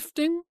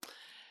shoplifting.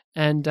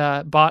 And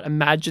Bart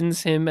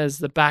imagines him as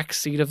the back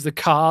seat of the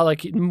car,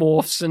 like it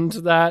morphs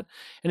into that.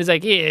 And he's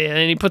like, yeah, and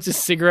then he puts his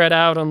cigarette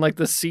out on like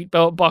the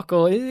seatbelt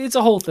buckle. It's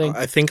a whole thing.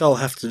 I think I'll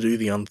have to do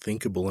the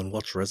unthinkable and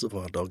watch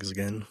Reservoir Dogs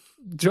again.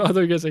 I thought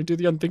you guys say do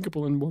the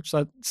unthinkable and watch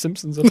that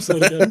Simpsons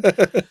episode again.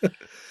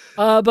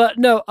 But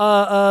no,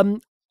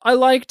 I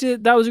liked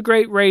it. That was a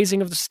great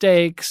raising of the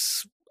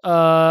stakes.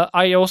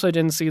 I also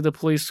didn't see the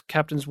police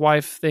captain's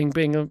wife thing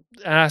being an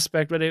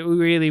aspect, but it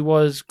really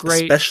was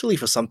great. Especially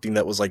for something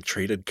that was like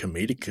treated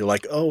comedically,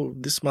 like, oh,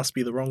 this must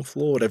be the wrong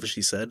floor, whatever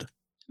she said.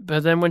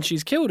 But then when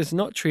she's killed, it's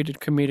not treated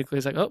comedically.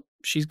 It's like, oh,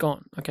 she's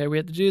gone. Okay, we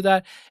had to do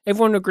that.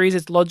 Everyone agrees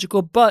it's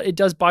logical, but it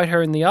does bite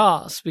her in the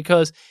ass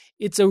because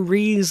it's a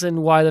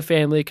reason why the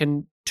family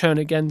can turn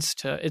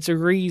against her. It's a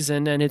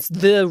reason, and it's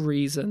the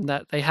reason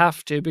that they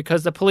have to,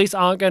 because the police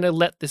aren't going to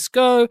let this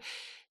go.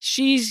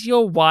 She's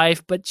your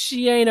wife, but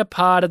she ain't a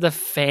part of the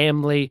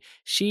family.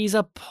 She's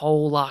a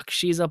Polak.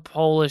 She's a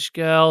Polish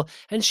girl,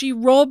 and she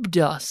robbed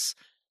us.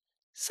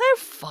 So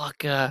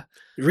fuck her.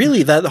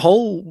 Really,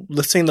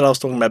 the scene that I was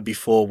talking about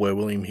before where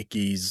William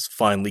Hickey's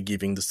finally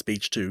giving the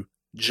speech to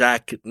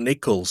Jack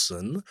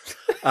Nicholson,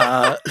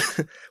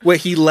 where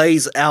he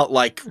lays out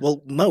like,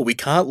 well, no, we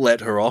can't let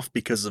her off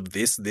because of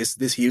this.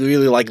 He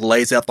really like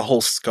lays out the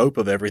whole scope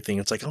of everything.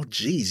 It's like, oh,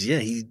 geez, yeah,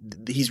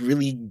 he's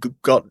really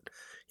got,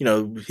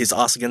 his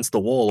ass against the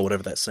wall or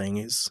whatever that saying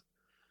is.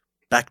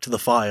 Back to the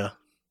fire.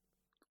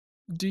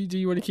 Do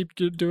you want to keep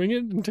doing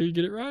it until you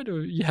get it right, or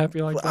are you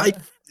happy like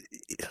that?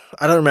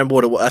 I don't remember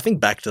what it was. I think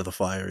back to the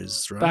fire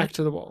is right. Back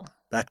to the wall.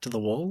 Back to the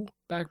wall?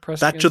 Back press.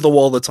 Back to the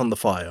wall that's on the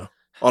fire.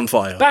 On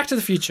fire. Back to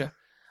the future.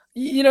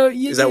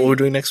 Is that what we're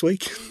doing next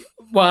week?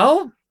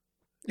 Well,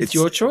 it's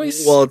your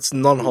choice. Well, it's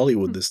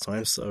non-Hollywood this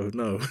time, so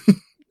no.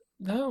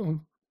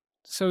 No.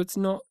 So it's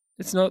not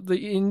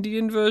the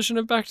Indian version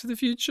of Back to the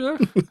Future?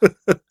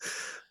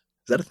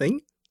 Is that a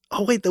thing?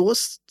 Oh, wait, there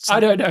was... I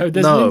don't know.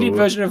 There's an Indian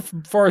version of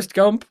Forrest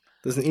Gump.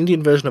 There's an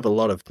Indian version of a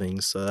lot of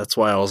things, so that's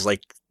why I was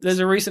like... There's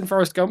a recent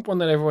Forrest Gump one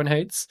that everyone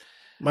hates.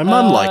 My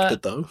mum liked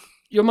it, though.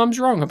 Your mum's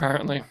wrong,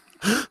 apparently.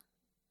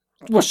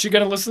 Was she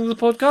going to listen to the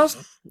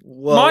podcast?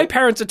 Well, my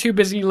parents are too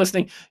busy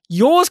listening.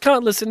 Yours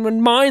can't listen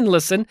when mine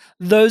listen.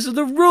 Those are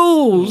the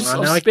rules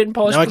of Spin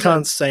Polish. Now I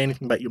can't say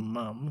anything about your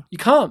mum. You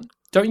can't.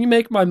 Don't you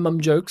make my mum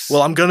jokes.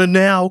 Well, I'm going to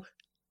now.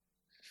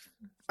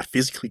 I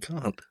physically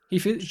can't.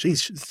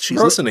 She's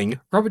listening.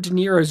 Robert De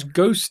Niro's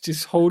ghost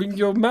is holding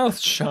your mouth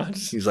shut.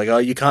 He's like, oh,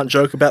 you can't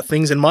joke about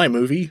things in my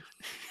movie.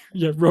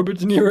 Yeah, Robert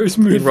De Niro's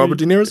movie. In Robert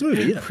De Niro's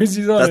movie, yeah.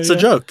 That's a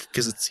joke,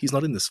 because he's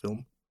not in this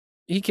film.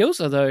 He kills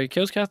her, though. He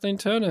kills Kathleen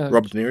Turner.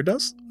 Robert De Niro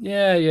does?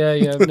 Yeah.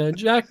 No,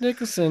 Jack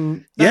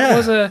Nicholson.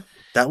 I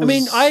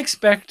mean, I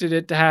expected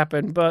it to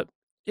happen, but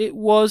it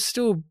was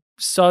still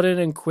sudden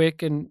and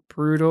quick and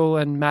brutal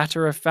and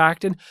matter of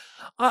fact. And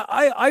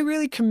I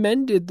really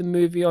commended the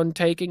movie on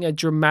taking a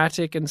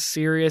dramatic and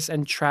serious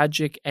and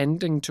tragic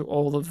ending to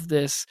all of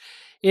this.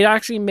 It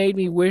actually made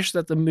me wish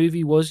that the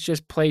movie was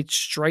just played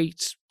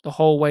straight the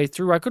whole way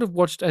through. I could have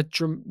watched a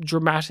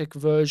dramatic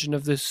version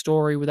of this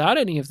story without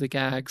any of the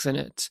gags in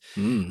it.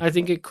 I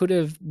think it could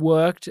have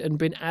worked and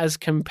been as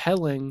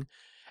compelling.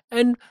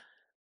 And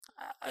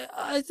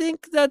I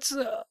think that's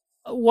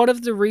one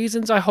of the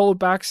reasons I hold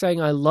back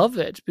saying I love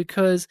it,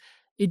 because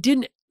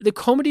the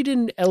comedy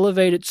didn't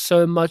elevate it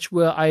so much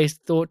where I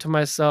thought to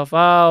myself,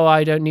 oh,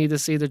 I don't need to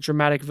see the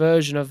dramatic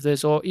version of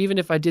this. Or even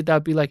if I did, that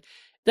would be like,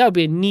 that would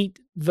be a neat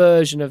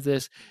version of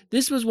this.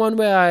 This was one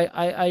where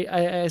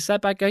I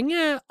sat back going,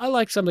 yeah, I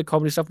like some of the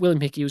comedy stuff.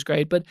 William Hickey was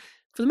great, but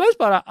for the most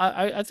part,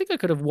 I think I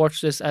could have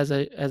watched this as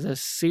a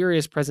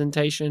serious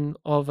presentation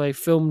of a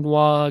film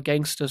noir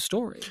gangster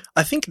story.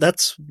 I think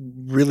that's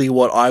really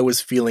what I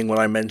was feeling when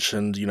I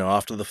mentioned,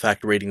 after the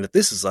fact reading that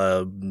this is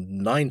a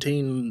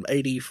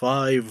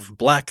 1985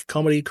 black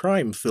comedy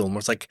crime film.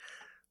 It's like,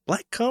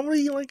 black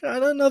comedy? Like, I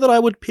don't know that I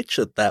would pitch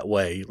it that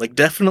way. Like,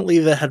 definitely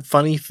they had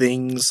funny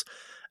things,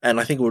 and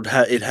I think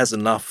it has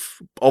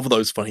enough of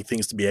those funny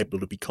things to be able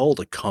to be called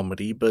a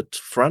comedy, but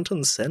front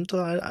and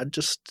center, I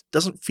just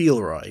doesn't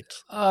feel right.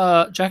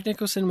 Jack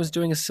Nicholson was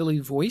doing a silly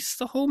voice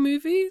the whole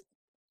movie?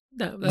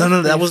 No,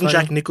 that wasn't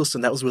funny. Jack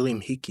Nicholson. That was William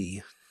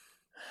Hickey.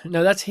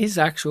 No, that's his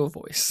actual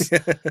voice.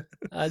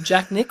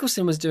 Jack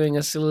Nicholson was doing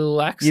a silly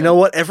little accent. You know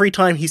what? Every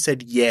time he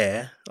said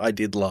 "yeah," I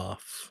did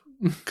laugh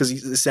because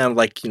it sounded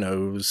like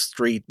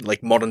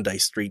modern day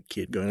street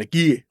kid going like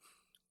 "yeah."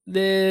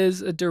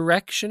 There's a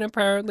direction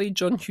apparently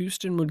John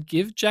Huston would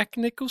give Jack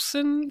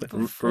Nicholson.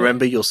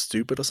 Remember, you're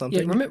stupid or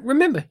something? Yeah,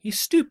 remember, he's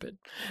stupid.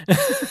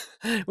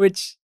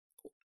 Which,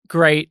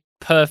 great,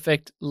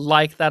 perfect,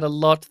 like that a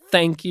lot.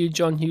 Thank you,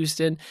 John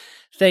Huston.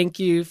 Thank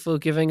you for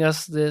giving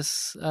us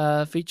this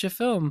feature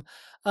film.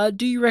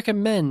 Do you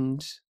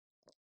recommend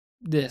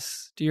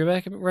this? Do you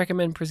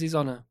recommend Prizzy's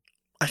Honor?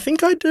 I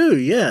think I do,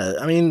 yeah.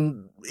 I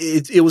mean,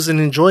 it was an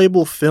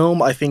enjoyable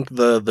film. I think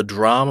the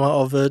drama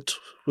of it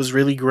was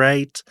really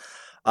great.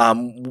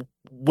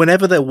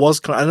 Whenever there was,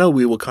 I know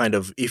we were kind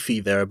of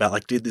iffy there about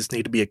like, did this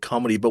need to be a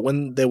comedy? But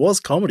when there was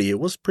comedy, it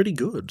was pretty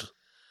good.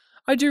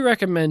 I do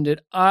recommend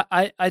it.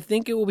 I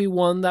think it will be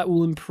one that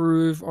will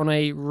improve on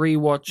a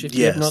rewatch if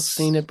you have not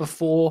seen it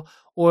before,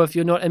 or if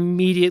you're not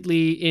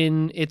immediately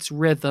in its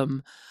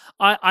rhythm.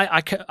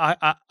 I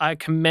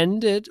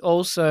commend it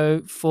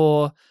also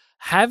for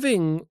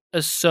having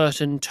a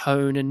certain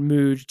tone and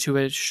mood to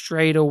it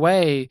straight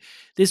away.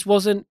 This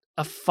wasn't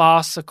a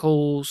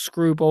farcical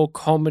screwball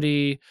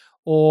comedy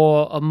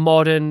or a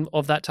modern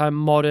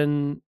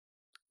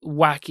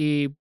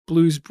wacky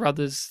Blues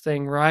Brothers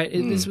thing, right?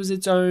 This was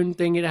its own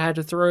thing. It had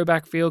a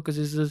throwback feel because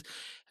this is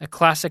a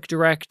classic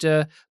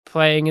director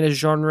playing in a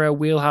genre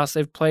wheelhouse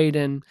they've played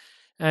in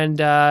and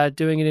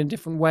doing it in a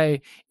different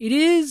way. It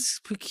is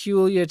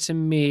peculiar to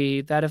me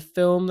that a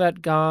film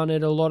that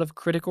garnered a lot of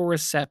critical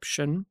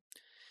reception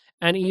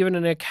and even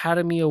an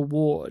Academy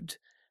Award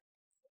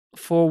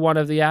for one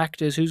of the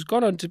actors who's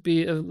gone on to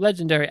be a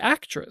legendary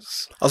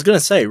actress. I was going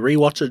to say,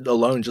 rewatch it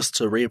alone just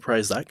to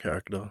reappraise that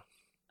character.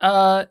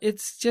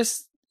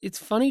 It's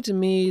funny to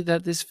me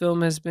that this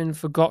film has been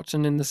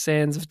forgotten in the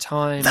sands of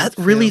time. That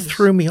really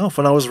threw me off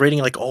when I was reading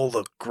like all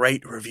the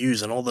great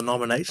reviews and all the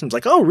nominations.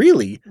 Like, oh,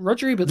 really?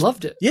 Roger Ebert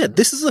loved it. Yeah,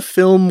 this is a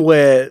film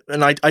where,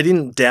 and I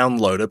didn't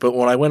download it, but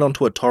when I went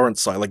onto a torrent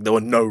site, like there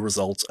were no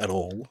results at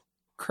all.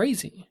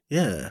 Crazy.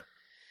 Yeah.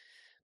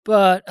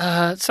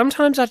 But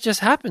sometimes that just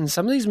happens.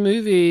 Some of these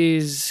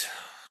movies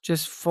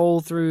just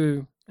fall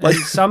through, and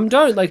some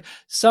don't. Like,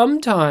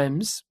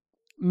 sometimes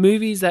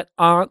movies that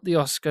aren't the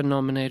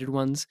Oscar-nominated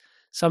ones,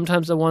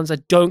 sometimes the ones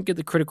that don't get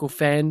the critical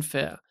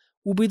fanfare,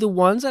 will be the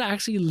ones that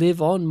actually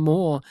live on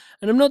more.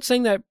 And I'm not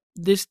saying that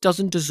this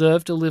doesn't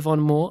deserve to live on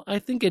more. I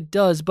think it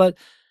does. But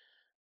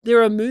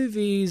there are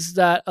movies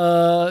that,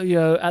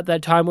 at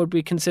that time would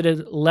be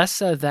considered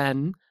lesser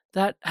than,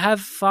 that have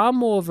far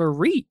more of a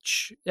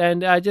reach.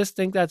 And I just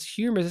think that's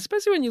humorous,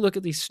 especially when you look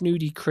at these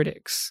snooty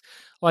critics,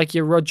 like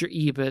your Roger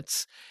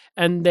Eberts,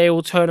 and they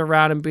will turn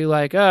around and be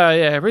like, oh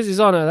yeah, Prizzy's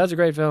Honor, that's a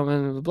great film,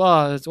 and blah,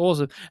 blah, that's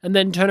awesome. And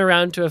then turn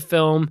around to a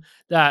film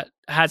that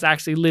has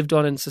actually lived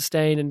on and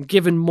sustained and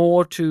given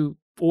more to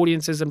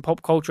audiences and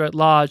pop culture at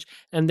large,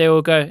 and they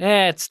will go,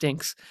 it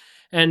stinks.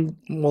 And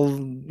well,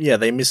 yeah,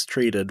 they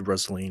mistreated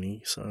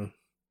Rossellini, so...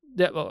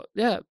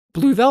 Yeah,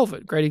 Blue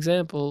Velvet, great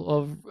example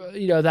of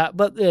that.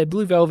 But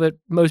Blue Velvet,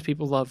 most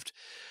people loved,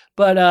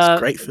 but it's a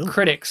great film.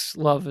 Critics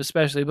love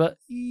especially. But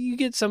you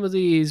get some of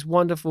these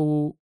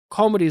wonderful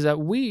comedies that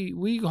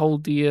we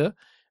hold dear,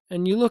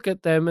 and you look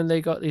at them and they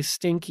got these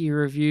stinky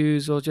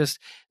reviews, or just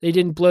they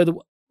didn't blow the.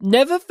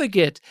 Never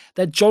forget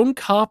that John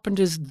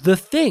Carpenter's The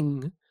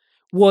Thing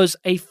was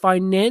a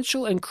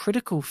financial and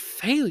critical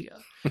failure.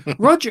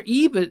 Roger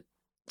Ebert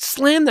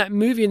slammed that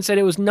movie and said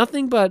it was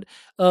nothing but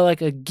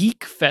like a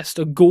geek fest,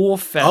 a gore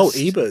fest. Oh,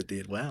 Ebert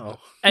did. Wow.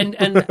 And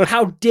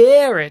how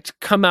dare it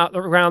come out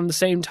around the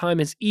same time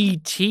as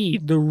E.T.,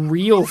 the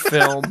real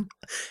film.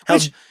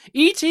 Which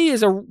E.T.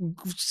 is a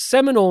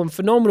seminal and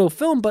phenomenal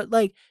film, but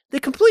like they're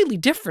completely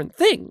different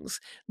things.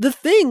 The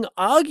Thing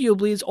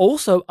arguably is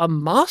also a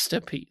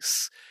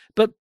masterpiece,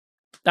 but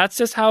that's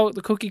just how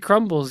the cookie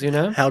crumbles, you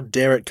know? How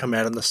dare it come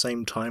out in the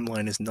same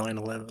timeline as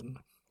 9/11?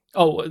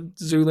 Oh,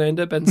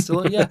 Zoolander, Ben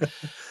Stiller, yeah.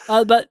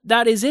 But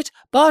that is it.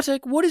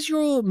 Bartek, what is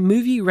your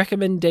movie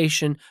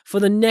recommendation for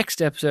the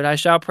next episode? I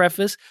shall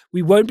preface,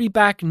 we won't be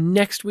back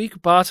next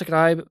week. Bartek and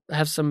I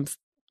have some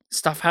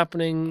stuff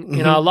happening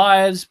in our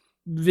lives,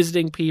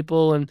 visiting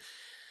people, and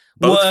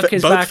work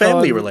is both back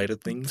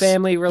family-related things.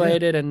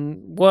 Family-related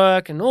and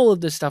work and all of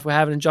this stuff we're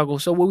having to juggle.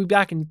 So we'll be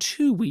back in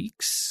 2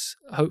 weeks,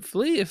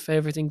 hopefully, if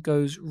everything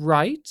goes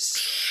right.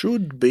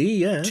 Should be,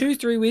 yeah.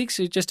 2-3 weeks,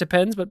 it just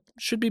depends, but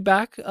should be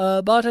back.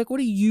 Bartek, what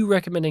are you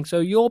recommending? So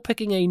you're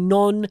picking a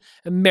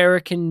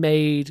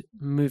non-American-made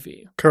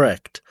movie.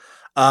 Correct.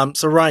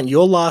 So Ryan,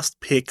 your last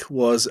pick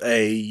was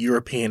a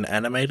European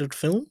animated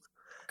film.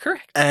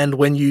 Correct. And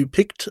when you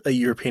picked a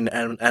European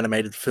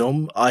animated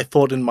film, I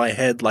thought in my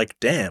head, like,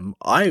 damn,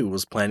 I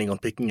was planning on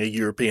picking a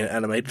European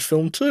animated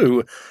film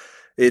too.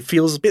 It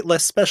feels a bit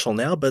less special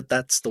now, but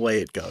that's the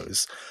way it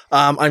goes.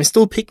 I'm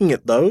still picking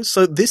it though.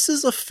 So this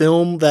is a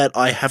film that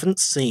I haven't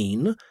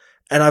seen,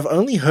 and I've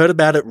only heard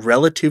about it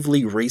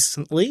relatively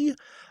recently.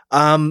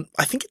 I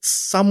think it's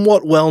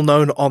somewhat well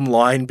known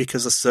online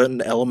because a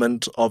certain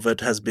element of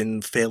it has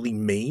been fairly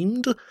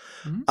memed.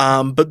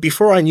 Mm-hmm. But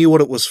before I knew what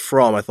it was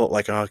from, I thought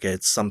like, oh, okay,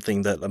 it's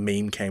something that a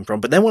meme came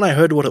from. But then when I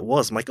heard what it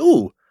was, I'm like,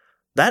 oh,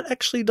 that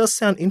actually does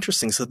sound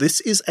interesting. So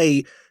this is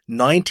a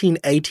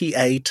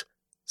 1988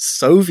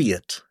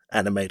 Soviet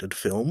animated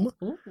film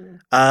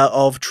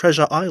of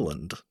Treasure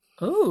Island.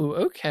 Oh,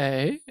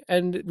 okay.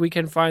 And we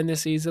can find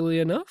this easily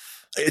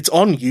enough? It's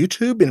on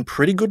YouTube in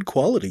pretty good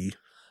quality.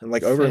 And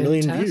like over 1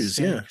 million views,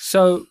 yeah.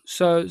 So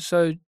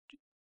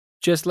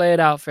just lay it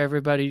out for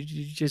everybody.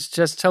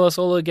 Just tell us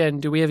all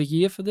again. Do we have a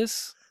year for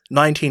this?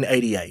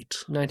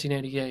 1988.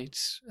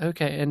 1988.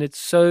 Okay, and it's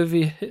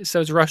Soviet, so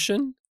it's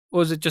Russian?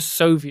 Or is it just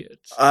Soviet?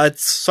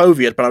 It's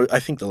Soviet, but I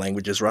think the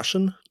language is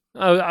Russian.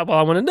 Oh, well,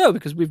 I want to know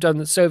because we've done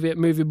the Soviet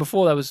movie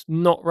before that was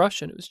not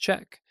Russian, it was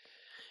Czech,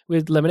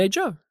 with Lemonade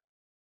Joe.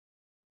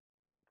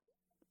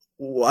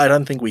 Well, I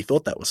don't think we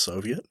thought that was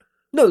Soviet.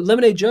 No,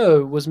 Lemonade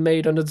Joe was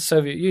made under the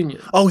Soviet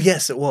Union. Oh,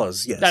 yes, it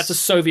was, yes. That's a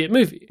Soviet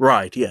movie.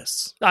 Right,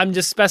 yes. I'm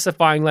just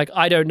specifying, like,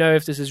 I don't know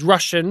if this is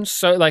Russian.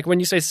 So, like, when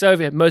you say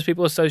Soviet, most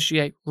people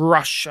associate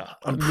Russia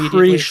I'm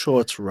pretty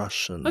sure it's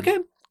Russian. Okay,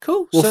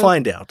 cool. We'll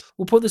find out.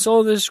 We'll put this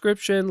all in the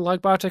description.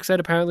 Like Bartek said,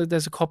 apparently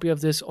there's a copy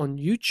of this on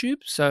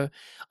YouTube. So,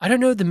 I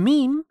don't know the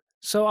meme,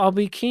 so I'll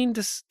be keen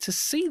to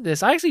see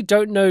this. I actually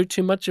don't know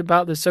too much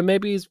about this. So,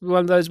 maybe it's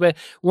one of those where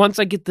once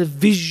I get the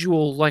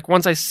visual, like,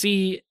 once I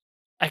see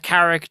a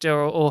character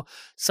or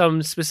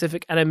some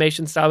specific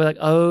animation style, be like,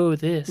 oh,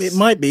 this. It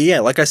might be, yeah.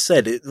 Like I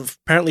said,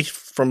 apparently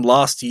from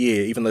last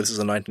year, even though this is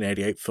a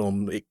 1988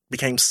 film, it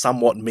became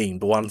somewhat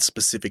memed, one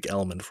specific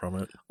element from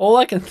it. All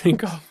I can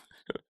think of,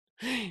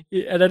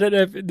 and I don't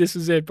know if this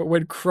is it, but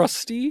when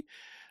Krusty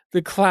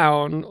the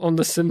clown on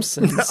The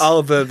Simpsons.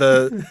 Oh,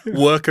 the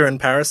worker and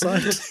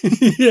Parasite?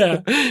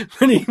 Yeah.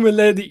 When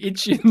they're the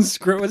Itchy and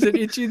was it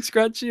Itchy and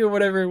Scratchy or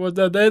whatever it was?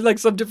 They had like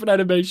some different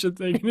animation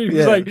thing. And he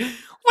was like,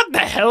 what the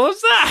hell is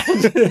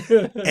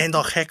that? And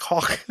a heck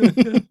hawk.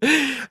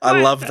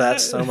 I love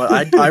that so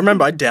much. I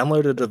remember I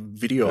downloaded a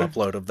video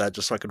upload of that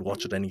just so I could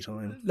watch it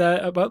anytime.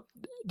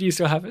 Do you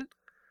still have it?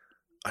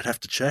 I'd have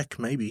to check,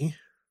 maybe.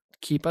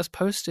 Keep us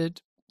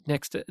posted.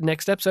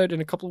 Next episode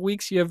in a couple of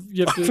weeks, you have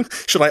to...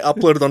 Should I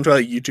upload it onto our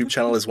YouTube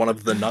channel as one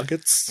of the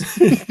nuggets?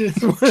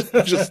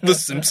 Just the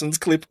Simpsons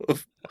clip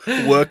of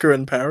Worker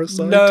and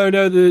Parasite? No,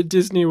 the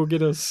Disney will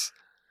get us.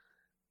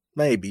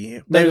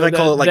 Maybe they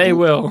call it like they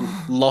will.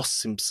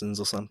 Lost Simpsons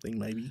or something,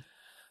 maybe.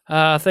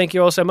 Thank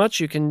you all so much.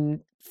 You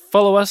can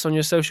follow us on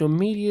your social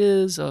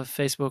medias of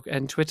Facebook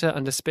and Twitter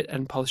under Spit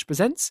and Polish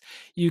Presents.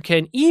 You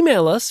can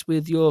email us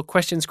with your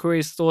questions,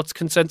 queries, thoughts,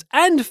 concerns,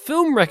 and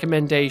film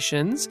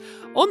recommendations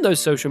on those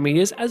social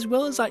medias, as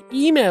well as our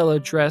email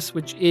address,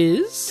 which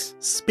is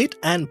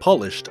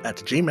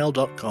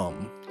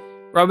spitandpolished@gmail.com.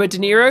 Robert De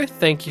Niro,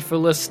 thank you for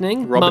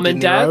listening. Mum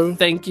and Dad,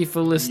 thank you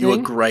for listening. You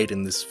were great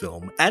in this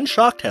film. And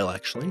Shark Tale,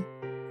 actually.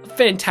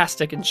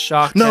 Fantastic in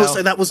Shark Tale. No,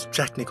 so that was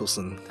Jack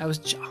Nicholson. That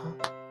was...